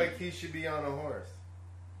look Yeah, like he should be on a horse?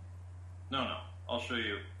 No. I'll show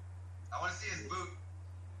you. I want to see his boot.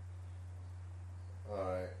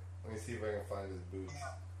 Alright, let me see if I can find his boots.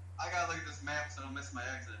 I gotta look at this map so I don't miss my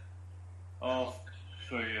exit. I'll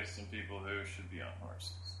show you some people who should be on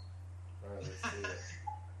horses. Alright, let's see it.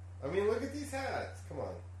 I mean, look at these hats. Come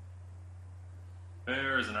on.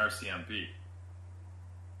 There's an RCMP.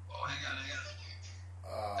 Oh, hang on.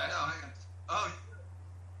 I know, hang on. Oh,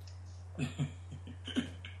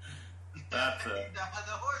 That's he's down on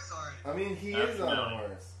the horse already. I mean, he That's is on a no.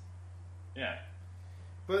 horse. Yeah.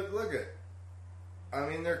 But look at, I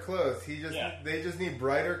mean, they're close. Yeah. They just need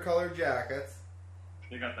brighter colored jackets,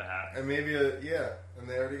 They got the hat. and maybe and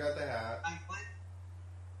they already got the hat.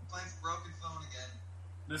 Clint's broken phone again.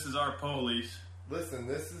 This is our police. Listen,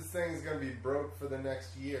 this thing's gonna be broke for the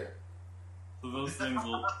next year. So those things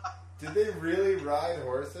will Did they really ride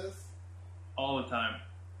horses? all the time.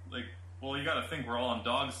 Like, well, you got to think we're all on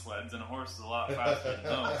dog sleds, and a horse is a lot faster than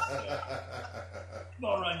those. So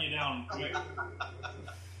they'll run you down quick.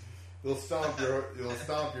 You'll stomp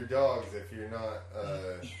your dogs if you're not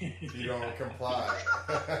if you don't comply.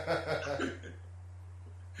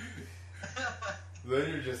 Then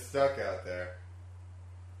you're just stuck out there.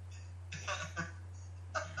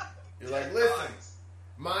 You're like, listen,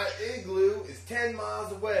 my igloo is 10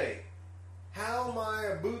 miles away. How am I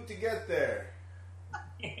a boot to get there?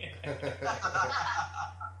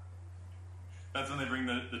 That's when they bring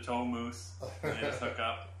the tow moose. And they just hook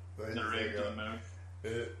up. They They're just rigged hook to up. the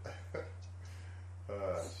moose.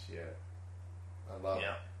 Oh shit! I love it.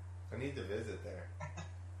 I need to visit there.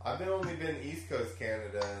 I've only been East Coast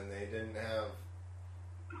Canada, and they didn't have.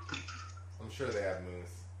 I'm sure they have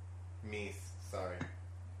meese. Sorry.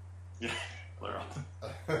 Yeah, plural.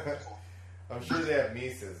 I'm sure they have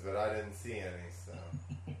Mises, but I didn't see any. So.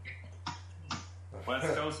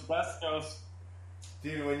 West Coast.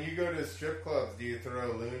 Dude, when you go to strip clubs, do you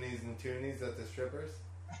throw loonies and toonies at the strippers?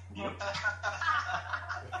 Yep.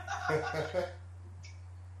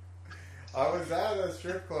 I was at a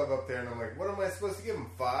strip club up there, and I'm like, what am I supposed to give them?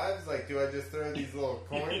 Fives? Like, do I just throw these little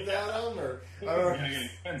coins at them, or I You're don't gonna get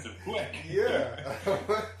expensive quick. Yeah.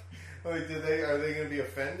 Like, are they going to be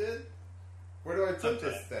offended? Where do I put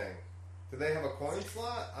this Okay. thing? Do they have a coin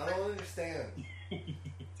slot? I don't understand.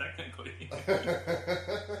 Technically.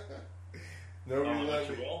 Nobody Let let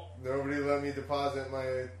you me. will. Nobody let me deposit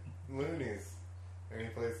my loonies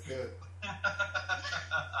anyplace good.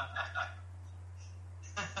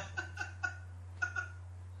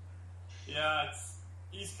 Yeah, it's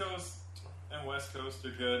East Coast and West Coast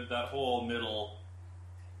are good. That whole middle,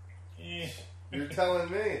 You're telling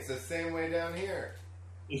me it's the same way down here.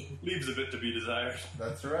 it leaves a bit to be desired.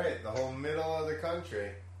 That's right. The whole middle of the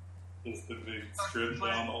country. Just the big strip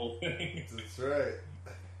down the whole thing. That's right.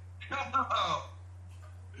 Oh,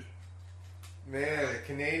 Man, a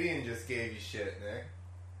Canadian just gave you shit,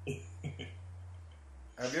 Nick.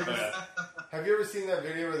 Have you ever seen that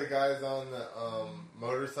video where the guy's on the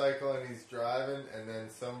motorcycle and he's driving, and then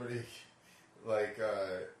somebody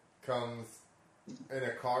comes in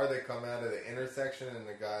a car? They come out of the intersection, and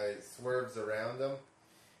the guy swerves around him,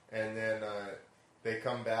 and then they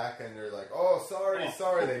come back and they're like, "Oh,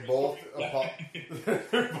 sorry." They both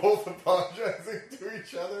they're both apologizing to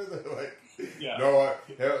each other. They're like, Yeah.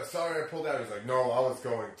 "No, sorry, I pulled out." He's like, "No, I was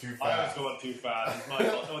going too I was fast." going too fast. It's my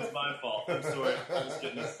fault. No, it's my fault. I'm sorry. I'm just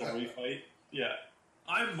getting a story fight. Yeah.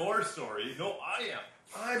 I'm more sorry. No, I am.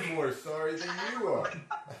 I'm more sorry than you are.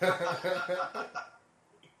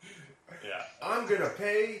 Yeah. I'm gonna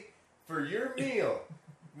pay for your meal.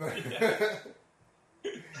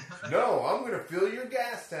 No, I'm gonna fill your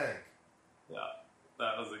gas tank. Yeah.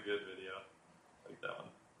 That was a good video. I like that one.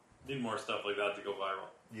 Need more stuff like that to go viral.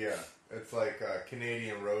 Yeah, it's like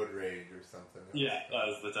Canadian Road Rage or something. Yeah, that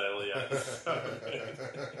was the title, yeah.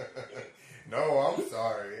 No, I'm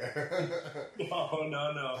sorry.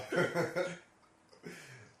 No.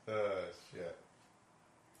 Shit.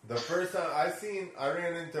 The first time I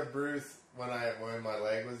ran into Bruce when my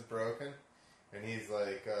leg was broken, and he's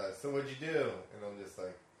like, "So what'd you do?" And I'm just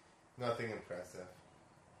like, "Nothing impressive."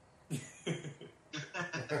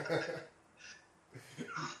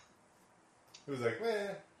 He was like,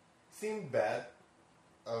 "Man, seemed bad."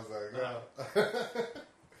 I was like, "Oh."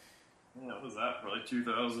 What was that? Probably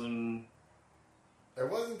 2000. It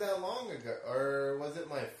wasn't that long ago, or was it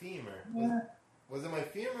my femur? Yeah. Was it my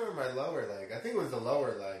femur or my lower leg? I think it was the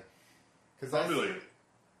lower leg. Probably like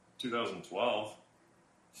 2012.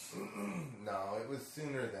 No, it was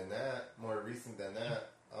sooner than that, more recent than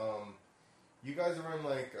that. You guys were in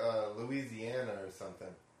like Louisiana or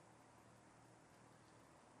something.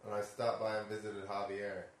 And I stopped by and visited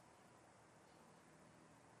Javier.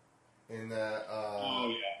 In that,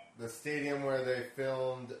 the stadium where they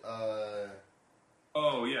filmed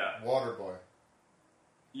Oh, yeah. Waterboy.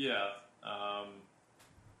 Yeah.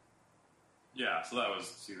 Yeah, so that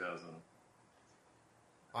was 2015.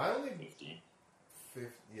 I only...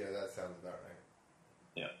 Yeah, that sounds about right.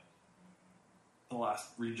 Yeah. The last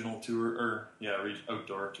regional tour,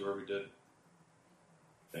 outdoor tour we did.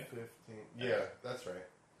 15. Yeah, that's right.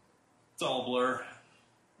 It's all a blur.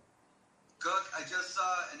 Cook, I just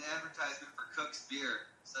saw an advertisement for Cook's beer.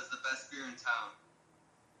 It says the best beer in town.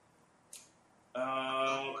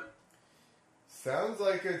 Sounds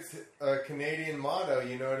like it's a Canadian motto,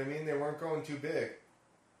 you know what I mean? They weren't going too big.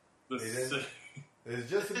 It's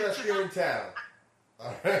just the best beer in town.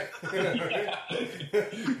 Alright?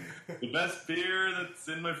 The best beer that's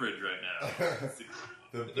in my fridge right now.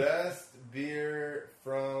 The best beer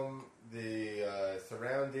from the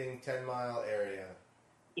surrounding 10-mile area.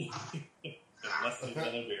 Less than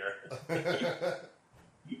a beer.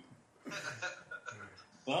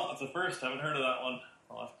 Well, it's a first. Haven't heard of that one.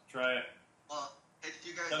 I'll have to try it. Well, if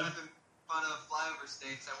you guys haven't been fun of flyover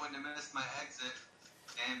states, I wouldn't have missed my exit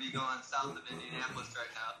and be going south of Indianapolis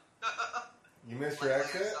right now. You missed your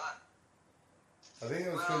exit? I think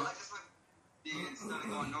it was. Well, I just went instead of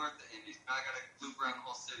going north to Indy. Now I gotta loop around the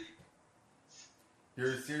whole city.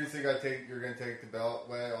 You're seriously you're gonna take the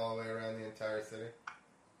Beltway all the way around the entire city?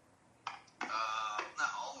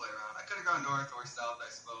 Not all the way around. I could have gone north or south,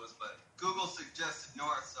 I suppose, but Google suggested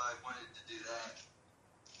north, so I wanted to do that.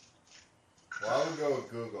 Well, I would go with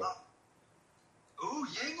Google. Ooh,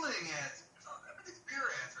 Yingling ads. Everything's beer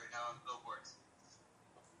ads right now on the billboards.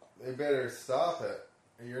 They better stop it,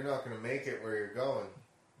 or you're not going to make it where you're going.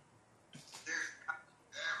 They're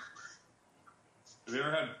everywhere. Have you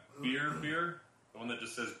ever had beer? The one that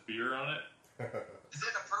just says beer on it? Is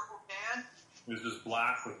it a purple can? It's just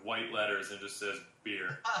black with white letters and it just says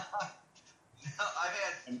beer. No, I've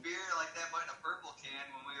had beer like that, but in a purple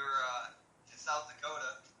can when we were in South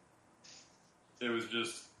Dakota. It was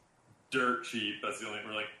just dirt cheap. That's the only.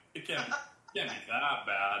 We're like, it can't be that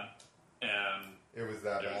bad. And It was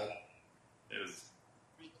that bad? It was.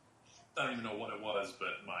 I don't even know what it was,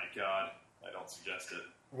 but my God, I don't suggest it.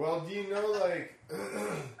 Well, do you know, like,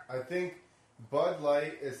 I think Bud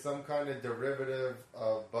Light is some kind of derivative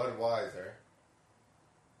of Budweiser.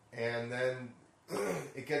 And then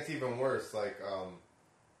it gets even worse. Like,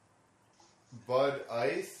 Bud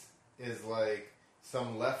Ice is like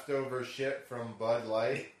some leftover shit from Bud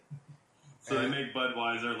Light. So they make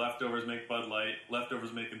Budweiser, leftovers make Bud Light,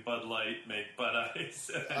 leftovers making Bud Light make Bud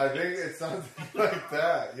Ice. I think it's something like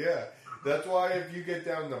that, yeah. That's why if you get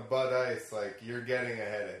down to Bud Ice, like, you're getting a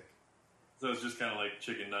headache. So it's just kind of like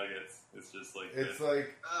chicken nuggets. It's just like It's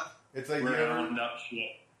like round up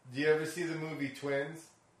shit. do you ever see the movie Twins?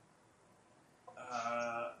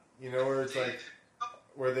 You know, where it's like,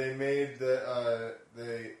 where they made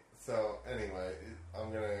so anyway,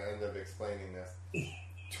 I'm going to end up explaining this.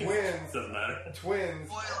 Twins, Doesn't matter. Twins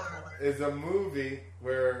Spoiler. is a movie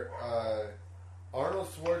where Arnold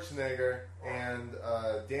Schwarzenegger and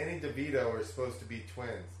Danny DeVito are supposed to be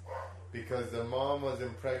twins. because the mom was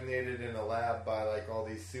impregnated in a lab by like all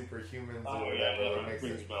these superhumans or Oh whatever. yeah, that makes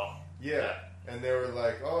rings it- bell. yeah. And they were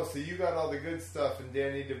like, "Oh, so you got all the good stuff, and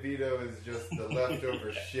Danny DeVito is just the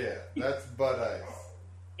leftover shit." That's Bud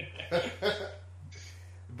Ice.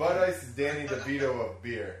 Bud Ice is Danny DeVito of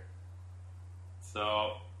beer.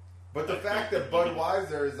 So But the fact that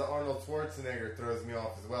Budweiser is the Arnold Schwarzenegger throws me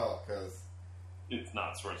off as well, because it's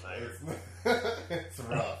not Schwarzenegger. it's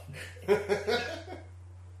rough.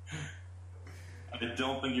 I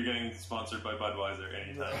don't think you're getting sponsored by Budweiser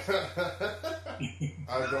anytime.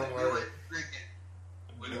 I don't We worry. would drink it.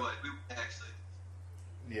 We would actually.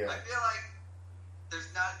 Yeah. I feel like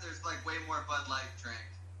there's like way more Bud Light drank,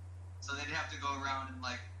 so they'd have to go around and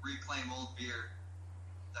like reclaim old beer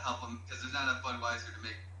to help them because there's not enough Budweiser to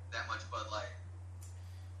make that much Bud Light.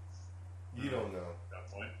 You don't know. At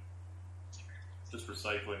that point, just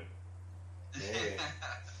recycling. Maybe.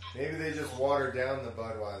 Maybe they just water down the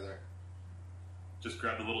Budweiser. Just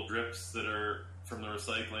grab the little drips that are from the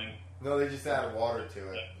recycling. No, they just add water to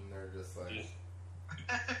it, and they're just like,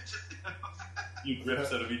 Just few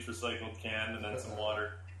drips out of each recycled can, and then some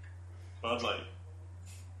water. Bud Light.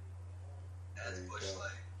 That's There you Bush go.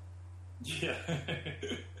 Yeah.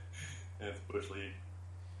 That's Bush League.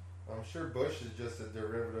 I'm sure Bush is just a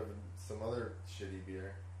derivative of some other shitty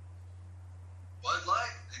beer. Bud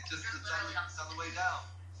Light, it's on the way down.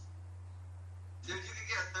 Dude, you can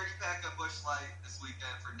get a 30-pack of Bush Light this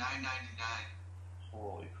weekend for $9.99.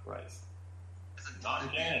 Holy Christ. It's a Not ton in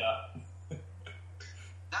of beer. Canada.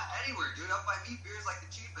 Not anywhere, dude. Up by me, beer's like the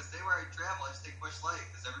cheapest. Anywhere I travel, I just take Bush Light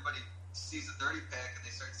because everybody sees a 30-pack and they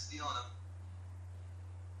start stealing them.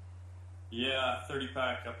 Yeah,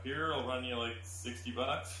 30-pack up here will run you like $60.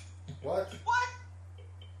 What? What?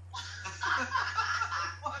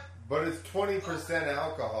 What? But it's 20%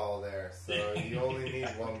 alcohol there, so you only need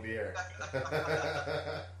one beer.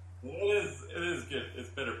 It is good. It's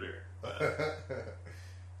bitter beer. But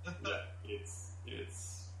yeah,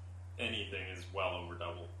 it's anything is well over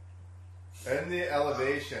double. And the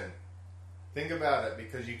elevation. Think about it,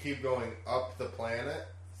 because you keep going up the planet,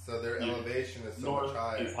 so their Yeah. elevation is so North much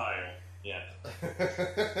higher. is higher. Yeah,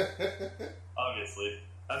 obviously.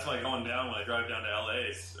 That's why going down when I drive down to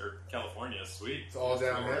LA or California is sweet. It's all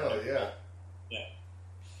downhill, yeah. Yeah.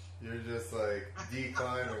 You're just like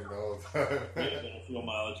declining the whole time. Little fuel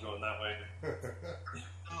mileage going that way.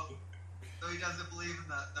 So he doesn't believe in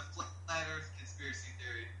the flat Earth conspiracy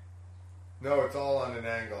theory. No, it's all on an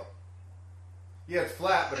angle. Yeah, it's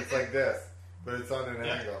flat, but it's like this. But it's on an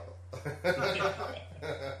Yeah. angle.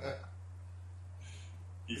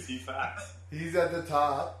 You see facts. He's at the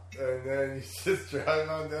top, and then he's just driving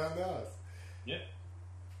on down to us. Yeah.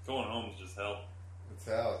 Going home is just hell. It's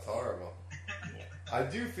hell. It's horrible. I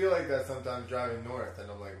do feel like that sometimes driving north, and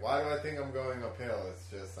I'm like, why do I think I'm going uphill? It's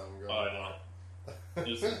just I'm going. Oh, I know.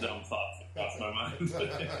 Just some dumb thoughts that cross my mind.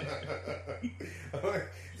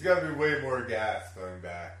 It's got to be way more gas going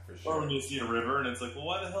back for Or sure. when you see a river and it's like, well,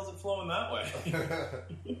 why the hell's it flowing that way?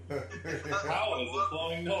 How is it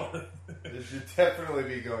flowing north? It should definitely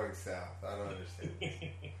be going south. I don't understand.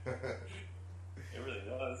 It really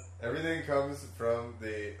does. Everything comes from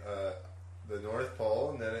the North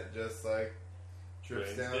Pole, and then it just like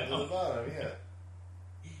drips Drains down to the bottom. Yeah,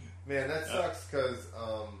 man, that Yeah. sucks because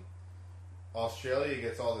Australia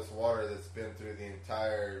gets all this water that's been through the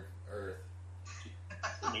entire Earth.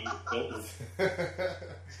 I mean, filters.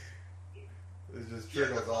 It just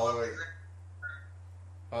trickles all the way. Where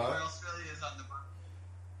Huh? Australia is on the bottom.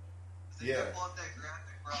 So Yeah. you can pull up that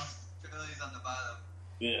graphic where Australia is on the bottom.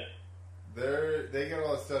 Yeah. They get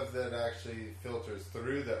all the stuff that actually filters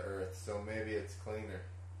through the Earth, so maybe it's cleaner.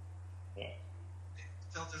 It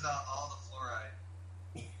filters out all the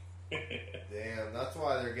fluoride. Damn, that's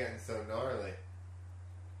why they're getting so gnarly.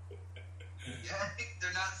 Yeah,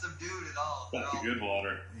 they're not subdued at all. They're That's all, the good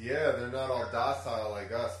water. Yeah, they're not all docile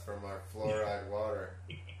like us from our fluoride water.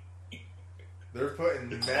 They're putting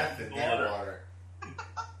meth in their water.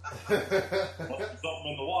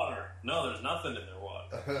 Something in the water. No, there's nothing in their water.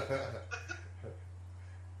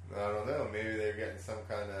 I don't know. Maybe they're getting some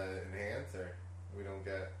kind of enhancer we don't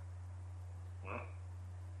get. Well,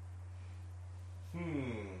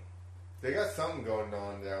 They got something going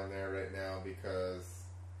on down there right now because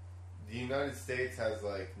the United States has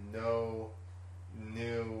like no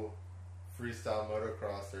new freestyle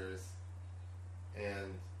motocrossers,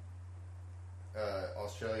 and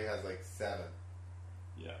Australia has like 7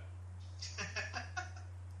 yeah.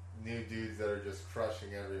 new dudes that are just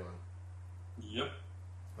crushing everyone. Yep.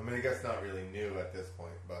 I mean, I guess not really new at this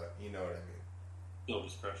point, but you know what I mean. Still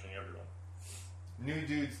just crushing everyone. New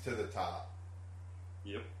dudes to the top.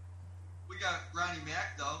 Yep. we got Ronnie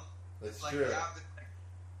Mack though. That's like true. happened.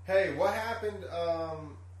 Hey, what happened?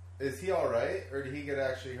 Is he all right, or did he get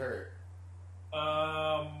actually hurt?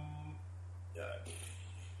 Yeah,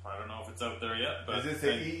 I don't know if it's out there yet, but Is this a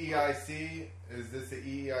EEIC? Is this a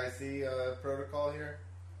EEIC protocol here?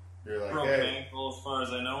 You're like, broken hey, ankle, as far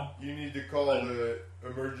as I know. you need to call the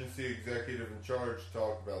emergency executive in charge to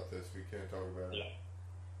talk about this. We can't talk about it. Yeah.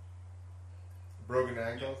 Broken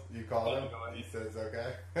ankles? You call him? Go ahead. He says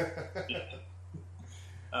okay.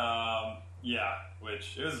 Yeah,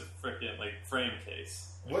 which it was a freaking like frame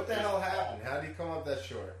case. What the hell happened? How did he come up that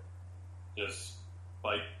short? Just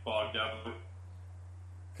like bogged up.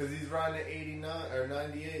 Because he's riding an 89 or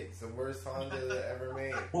 98. It's the worst Honda ever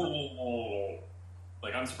made.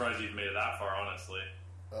 Like I'm surprised he even made it that far, honestly.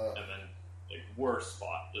 And then like worst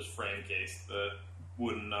spot, just frame case, the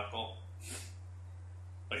wooden knuckle,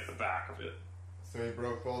 like the back of it. So he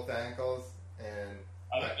broke both ankles and.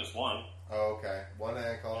 I think just one. Oh, okay. One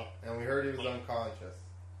ankle. And we heard he was unconscious.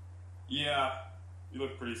 Yeah, he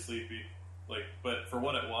looked pretty sleepy. Like, but for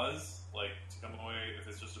what it was, like to come away if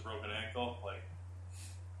it's just a broken ankle, like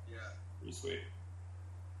Yeah. pretty sweet.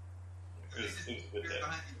 It was a good day.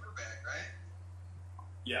 Behind your back, right?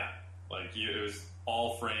 Yeah, like it was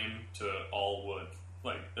all frame to all wood.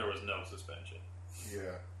 Like there was no suspension.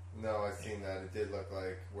 Yeah. No, I seen that. It did look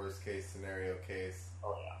like worst case scenario case.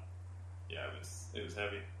 Oh yeah, yeah. It was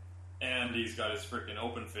heavy, and he's got his freaking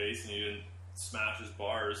open face, and he didn't smash his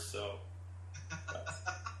bars, so that's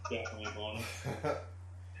definitely a bonus.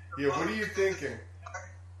 Yeah, what are you thinking?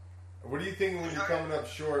 What are you thinking when you're coming up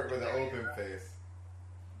short with an open face?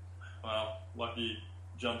 Well, lucky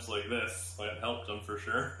jumps like this might have helped him for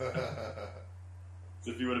sure.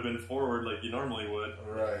 If you would have been forward like you normally would,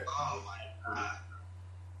 Right. Oh my god.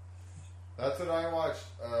 That's what I watched.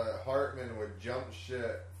 Hartman would jump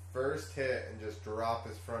shit first hit and just drop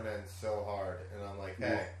his front end so hard, and I'm like,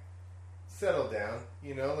 hey, settle down.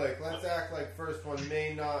 You know, like let's act like first one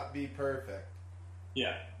may not be perfect.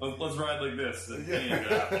 yeah, let's ride like this. And ain't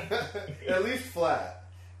gonna happen. At least flat.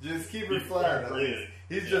 Just keep it flat. At least.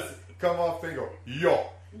 He's Yeah. just come off and go yo,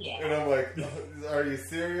 Yeah. and I'm like, are you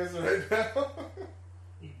serious right now?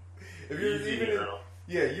 If you're Easy, even girl.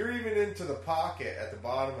 you're even into the pocket at the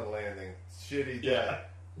bottom of the landing. Shitty day.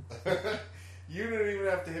 You don't even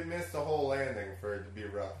have to miss the whole landing for it to be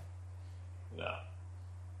rough. No.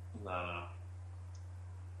 I'm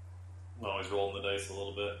always rolling the dice a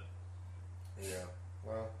little bit. Yeah.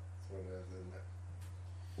 Well, that's what it is,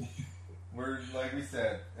 isn't it? We're, like we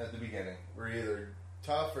said at the beginning, we're either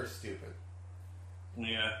tough or stupid.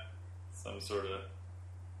 Yeah. Some sort of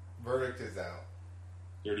Verdict is out.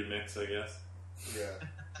 dirty mix, I guess.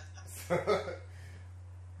 Yeah.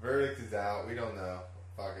 Verdict is out. We don't know.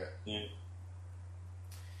 Fuck it. Yeah.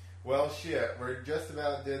 Well, shit. We're just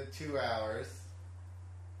about did 2 hours.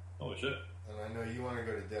 Holy shit. And I know you want to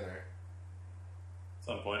go to dinner. At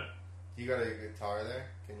some point. You got a guitar there?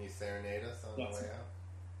 Can you serenade us on Yes. the way out?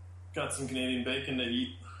 Got some Canadian bacon to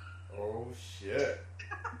eat. Oh, shit.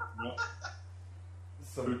 Yep.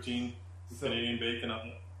 Some Routine Canadian bacon on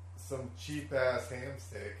it. some cheap ass ham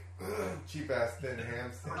steak. Cheap ass thin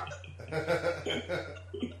ham steak.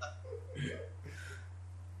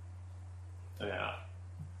 Yeah.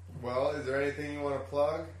 Well, is there anything you want to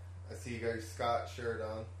plug? I see you got your Scott shirt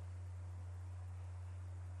on.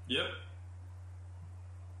 Yep.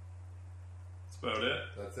 That's about it.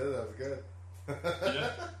 That's it. That was good.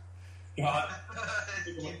 Yeah. Got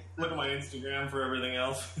look at my Instagram for everything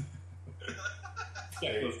else.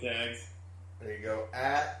 Check those tags. There you go.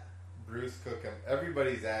 At Bruce Cookham.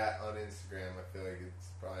 Everybody's at on Instagram. I feel like it's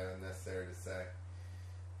probably unnecessary to say.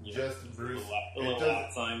 Yeah. Just Bruce. A little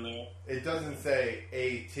at sign there. It doesn't say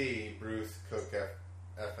AT Bruce Cook FMX.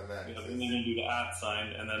 Yeah, then you do the at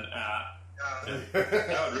sign and then at.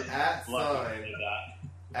 At Lucky sign. to say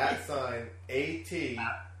that. At sign AT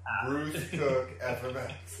Bruce Cook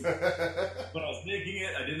FMX. When I was making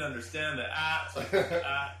it, I didn't understand the at. So I put the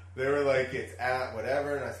at. They were like, it's at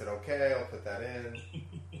whatever, and I said, okay, I'll put that in.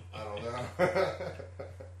 I don't know.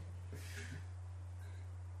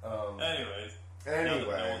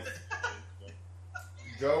 Anyways.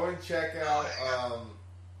 Go and check out,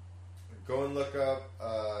 go and look up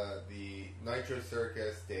the Nitro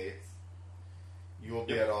Circus dates. You will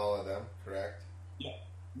be Yep. at all of them, correct? Yeah.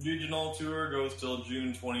 Regional tour goes till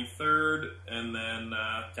June 23rd, and then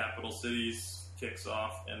Capital Cities kicks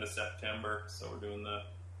off end of September. So we're doing the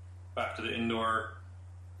back to the indoor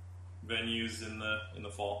venues in the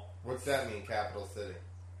fall. What's that mean, Capital City?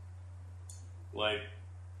 Like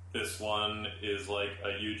this one is like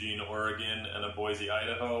a Eugene, Oregon, and a Boise,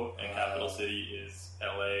 Idaho, and Capital City is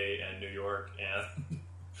LA and New York and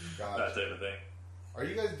Gotcha. that type of thing. Are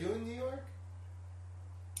you guys doing New York?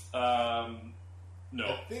 No.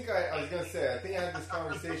 I think I was gonna say. I think I had this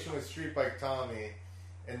conversation with Street Bike Tommy,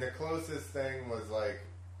 and the closest thing was like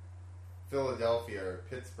Philadelphia or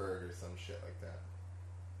Pittsburgh or some shit like that.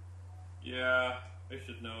 Yeah, I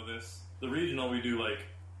should know this. The regional we do like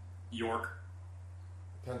York.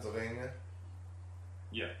 Pennsylvania.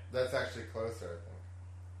 Yeah. That's actually closer,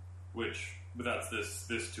 I think. But that's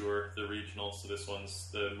this tour, the regional. So this one's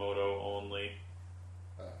the moto only.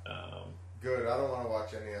 Good. I don't want to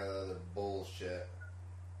watch any other bullshit.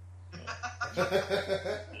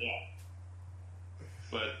 Yeah.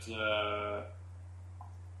 But come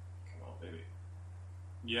on, baby.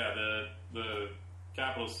 Yeah, the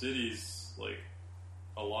capital cities, like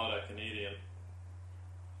a lot of Canadian.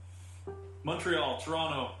 Montreal,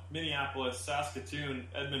 Toronto, Minneapolis, Saskatoon,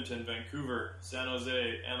 Edmonton, Vancouver, San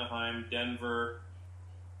Jose, Anaheim, Denver,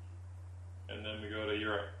 and then we go to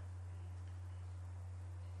Europe.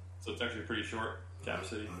 So it's actually pretty short, Cap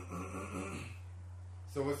City.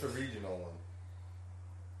 So what's the regional one?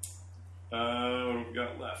 What have we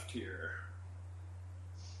got left here?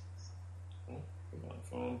 Oh, come on,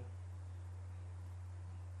 phone.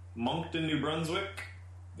 Moncton, New Brunswick,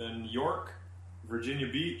 then York, Virginia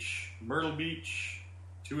Beach, Myrtle Beach,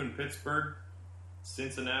 2 in Pittsburgh,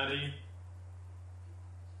 Cincinnati,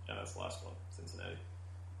 and that's the last one, Cincinnati.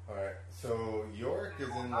 Alright, so York is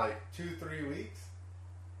in like 2-3 weeks?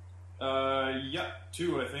 Yeah,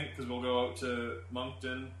 2 I think, because we'll go out to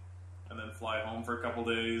Moncton and then fly home for a couple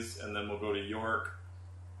days, and then we'll go to York,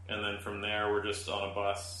 and then from there we're just on a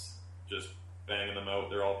bus, just banging them out.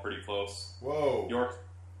 They're all pretty close. Whoa. York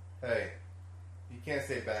Hey, you can't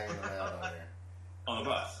say banging them out on here. on the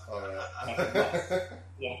bus. Oh, On the bus.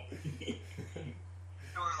 yeah. Yeah.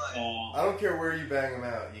 Like, I don't care where you bang them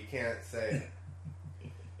out. You can't say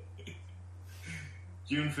it.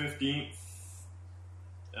 June 15th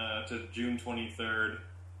to June 23rd,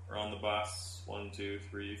 we're on the bus. 1, 2,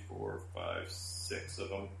 3, 4, 5, 6 of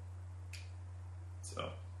them. So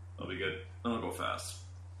that'll be good. And it'll go fast.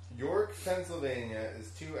 York, Pennsylvania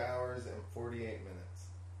is 2 hours and 48 minutes.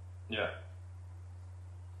 Yeah.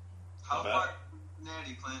 how Not bad. far from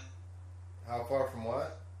Cincinnati, Clint? How far from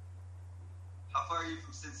what? How far are you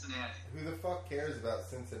from Cincinnati? Who the fuck cares about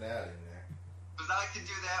Cincinnati, Nick? Because I can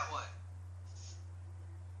do that one.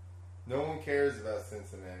 No one cares about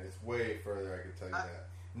Cincinnati. It's way further, I can tell you that.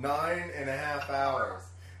 9.5 hours.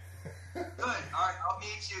 Good. All right, I'll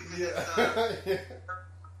meet you because Yeah.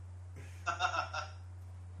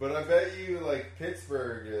 But I bet you, like,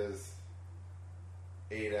 Pittsburgh is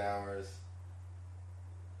 8 hours.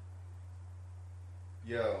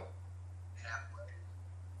 Yo. halfway.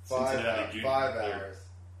 Cincinnati, June 5 3rd. hours.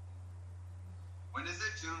 When is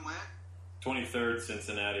it? June when? 23rd,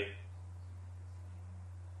 Cincinnati.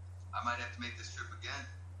 I might have to make this trip again.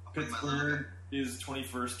 I'll bring my little Pittsburgh is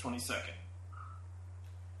 21st, 22nd.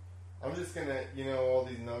 I'm just gonna, all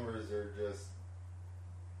these numbers are just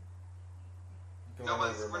going No,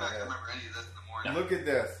 over we're my not going head. to remember any of this in the morning. Look at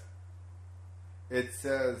this. It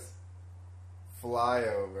says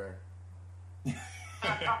flyover. It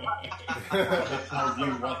tells you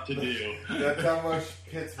what to do. That's how much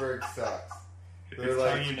Pittsburgh sucks. They're It's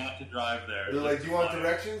like- telling you not to drive there. They're like, do you want Fly.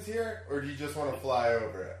 directions here, or do you just want to fly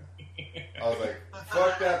over it? I was like,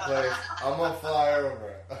 fuck that place. I'm gonna fly over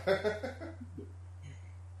it.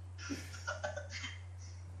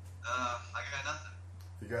 I got nothing.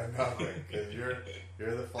 You got nothing because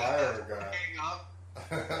you're the flyover guy. Hang up.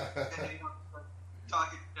 Hang up.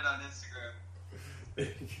 Talking shit on Instagram. There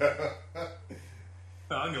you go.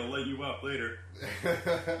 I'm gonna let you up later.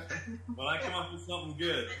 When I come up with something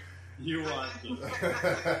good, you watch it.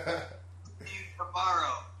 See you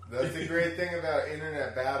tomorrow. That's the great thing about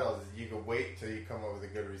internet battles is you can wait till you come up with a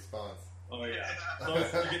good response. Oh yeah. So you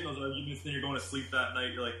get those arguments, then you're going to sleep that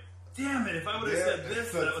night. You're like, damn it! If I would have Yeah, said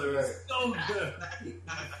this, that that's would have right. been so good.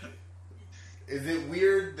 Is it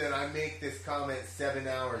weird that I make this comment 7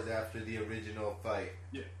 hours after the original fight?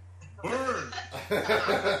 Yeah. Burn.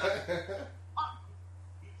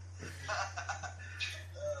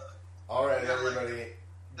 All right, everybody.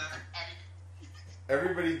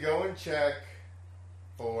 Everybody go and check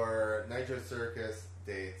for Nitro Circus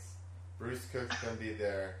dates. Bruce Cook's going to be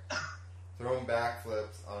there. Throwing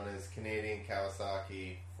backflips on his Canadian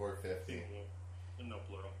Kawasaki 450. And no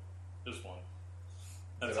plural. Just one.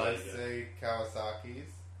 Did That's all I you get. say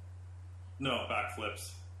Kawasaki's? No,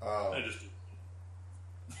 backflips. Oh. I just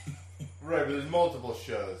Right, but there's multiple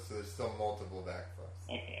shows, so there's still multiple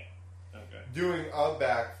backflips. Okay. Doing a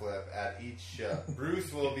backflip at each show.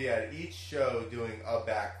 Bruce will be at each show doing a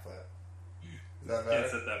backflip. Is that Can't better?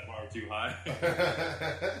 set that bar too high.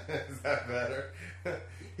 Is that better?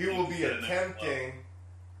 He will be Set it next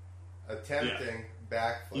attempting He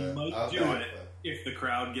backflip. might a do backflip. it if the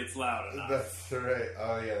crowd gets loud enough. That's right.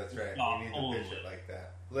 Oh yeah, that's right. Not You need to only. pitch it like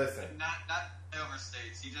that. Listen. Not over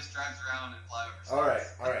states. He just drives around and fly over states.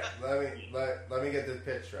 All right. Let me get this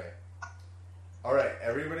pitch right. All right,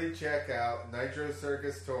 everybody, check out Nitro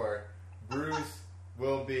Circus Tour. Bruce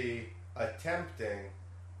will be attempting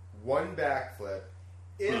one backflip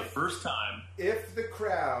For the first time. if the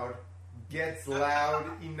crowd gets loud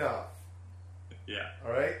enough. Yeah.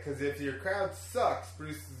 All right, because if your crowd sucks,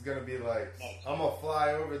 Bruce is gonna be like, "I'm gonna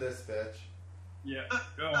fly over this bitch." Yeah.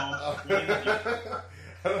 Go home.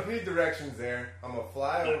 I don't need directions there. I'm gonna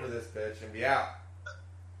fly over this bitch and be out.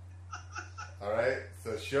 All right,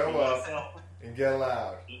 so show up and get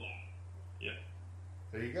loud. Yeah.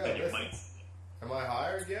 There you go. And you Listen. might. Am I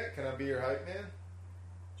hired yet? Can I be your hype man?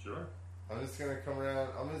 Sure. I'm just gonna come around.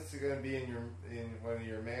 I'm just gonna be in one of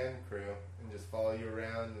your man crew and just follow you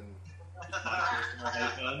around, and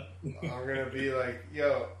I'm gonna be like,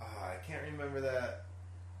 yo, I can't remember that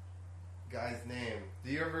guy's name.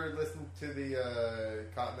 Do you ever listen to the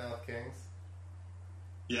Cottonmouth Kings?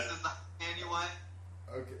 Yeah. This is the man you want?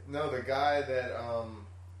 Okay, no, the guy that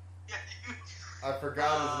Yeah, you. I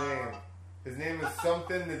forgot his name. His name is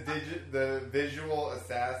something the visual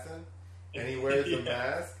assassin, and he wears a Yeah.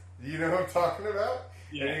 mask. You know what I'm talking about?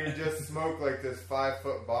 Yeah. And he would just smoke like this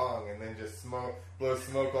 5-foot bong, and then just blow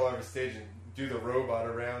smoke all over stage and do the robot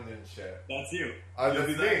around and shit. That's you. I'm You'll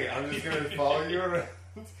just be that saying, guy. I'm just gonna follow you around,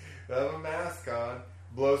 have a mask on,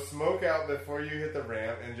 blow smoke out before you hit the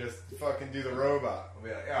ramp, and just fucking do the robot. I'll be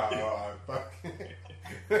like, oh, fuck.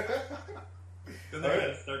 Then they're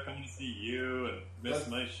gonna start coming to see you and miss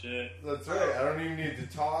my shit. That's right. I don't even need to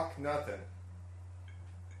talk, nothing.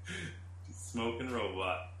 Just smoking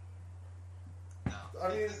robot. No, I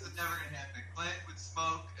mean- this is never gonna happen. Clint would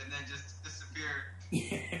smoke and then just disappear.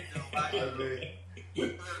 I'd be,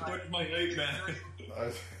 Where's my hype man?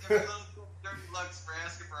 Dirty looks for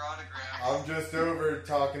asking for autographs. I'm just over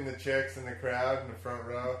talking to chicks in the crowd in the front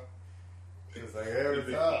row. Just like, hey, what's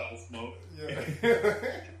Big up? cloud of smoke.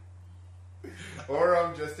 Yeah. Or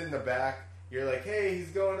I'm just in the back. You're like, hey, he's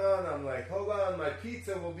going on. I'm like, hold on, my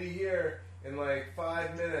pizza will be here in like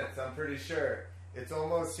 5 minutes. I'm pretty sure it's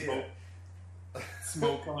almost here.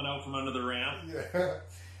 Smoke coming out from under the ramp. Yeah.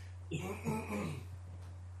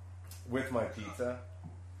 With my pizza,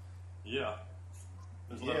 Yeah.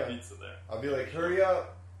 There's a lot of Yeah. pizza there. I'll be like, hurry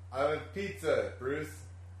up! I have pizza, Bruce.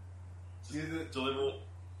 Just Do the-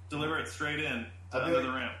 deliver it straight in to I'll be under like-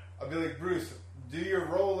 the ramp. I'll be like, Bruce, do your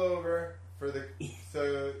rollover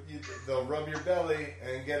so they'll rub your belly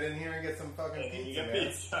and get in here and get some fucking And then you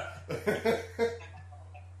pizza, get man. pizza.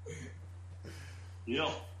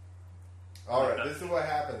 Deal. All right, this is what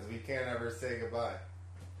happens. We can't ever say goodbye.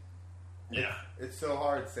 Yeah. It's so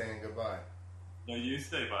hard saying goodbye. No, you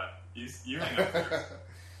stay by. You hang up first.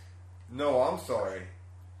 No, I'm sorry.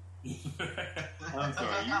 I'm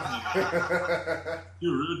sorry. You hang up.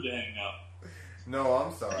 You're rude to hang up. No,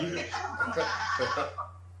 I'm sorry.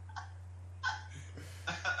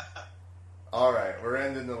 All right, we're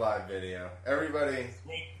ending the live video. Everybody,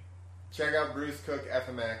 check out Bruce Cook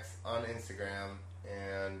FMX on Instagram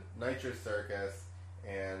and Nitro Circus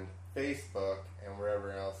and Facebook and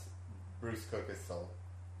wherever else Bruce Cook is sold.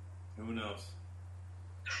 Who knows?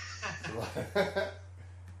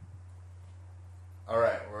 All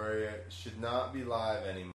right, we should not be live anymore.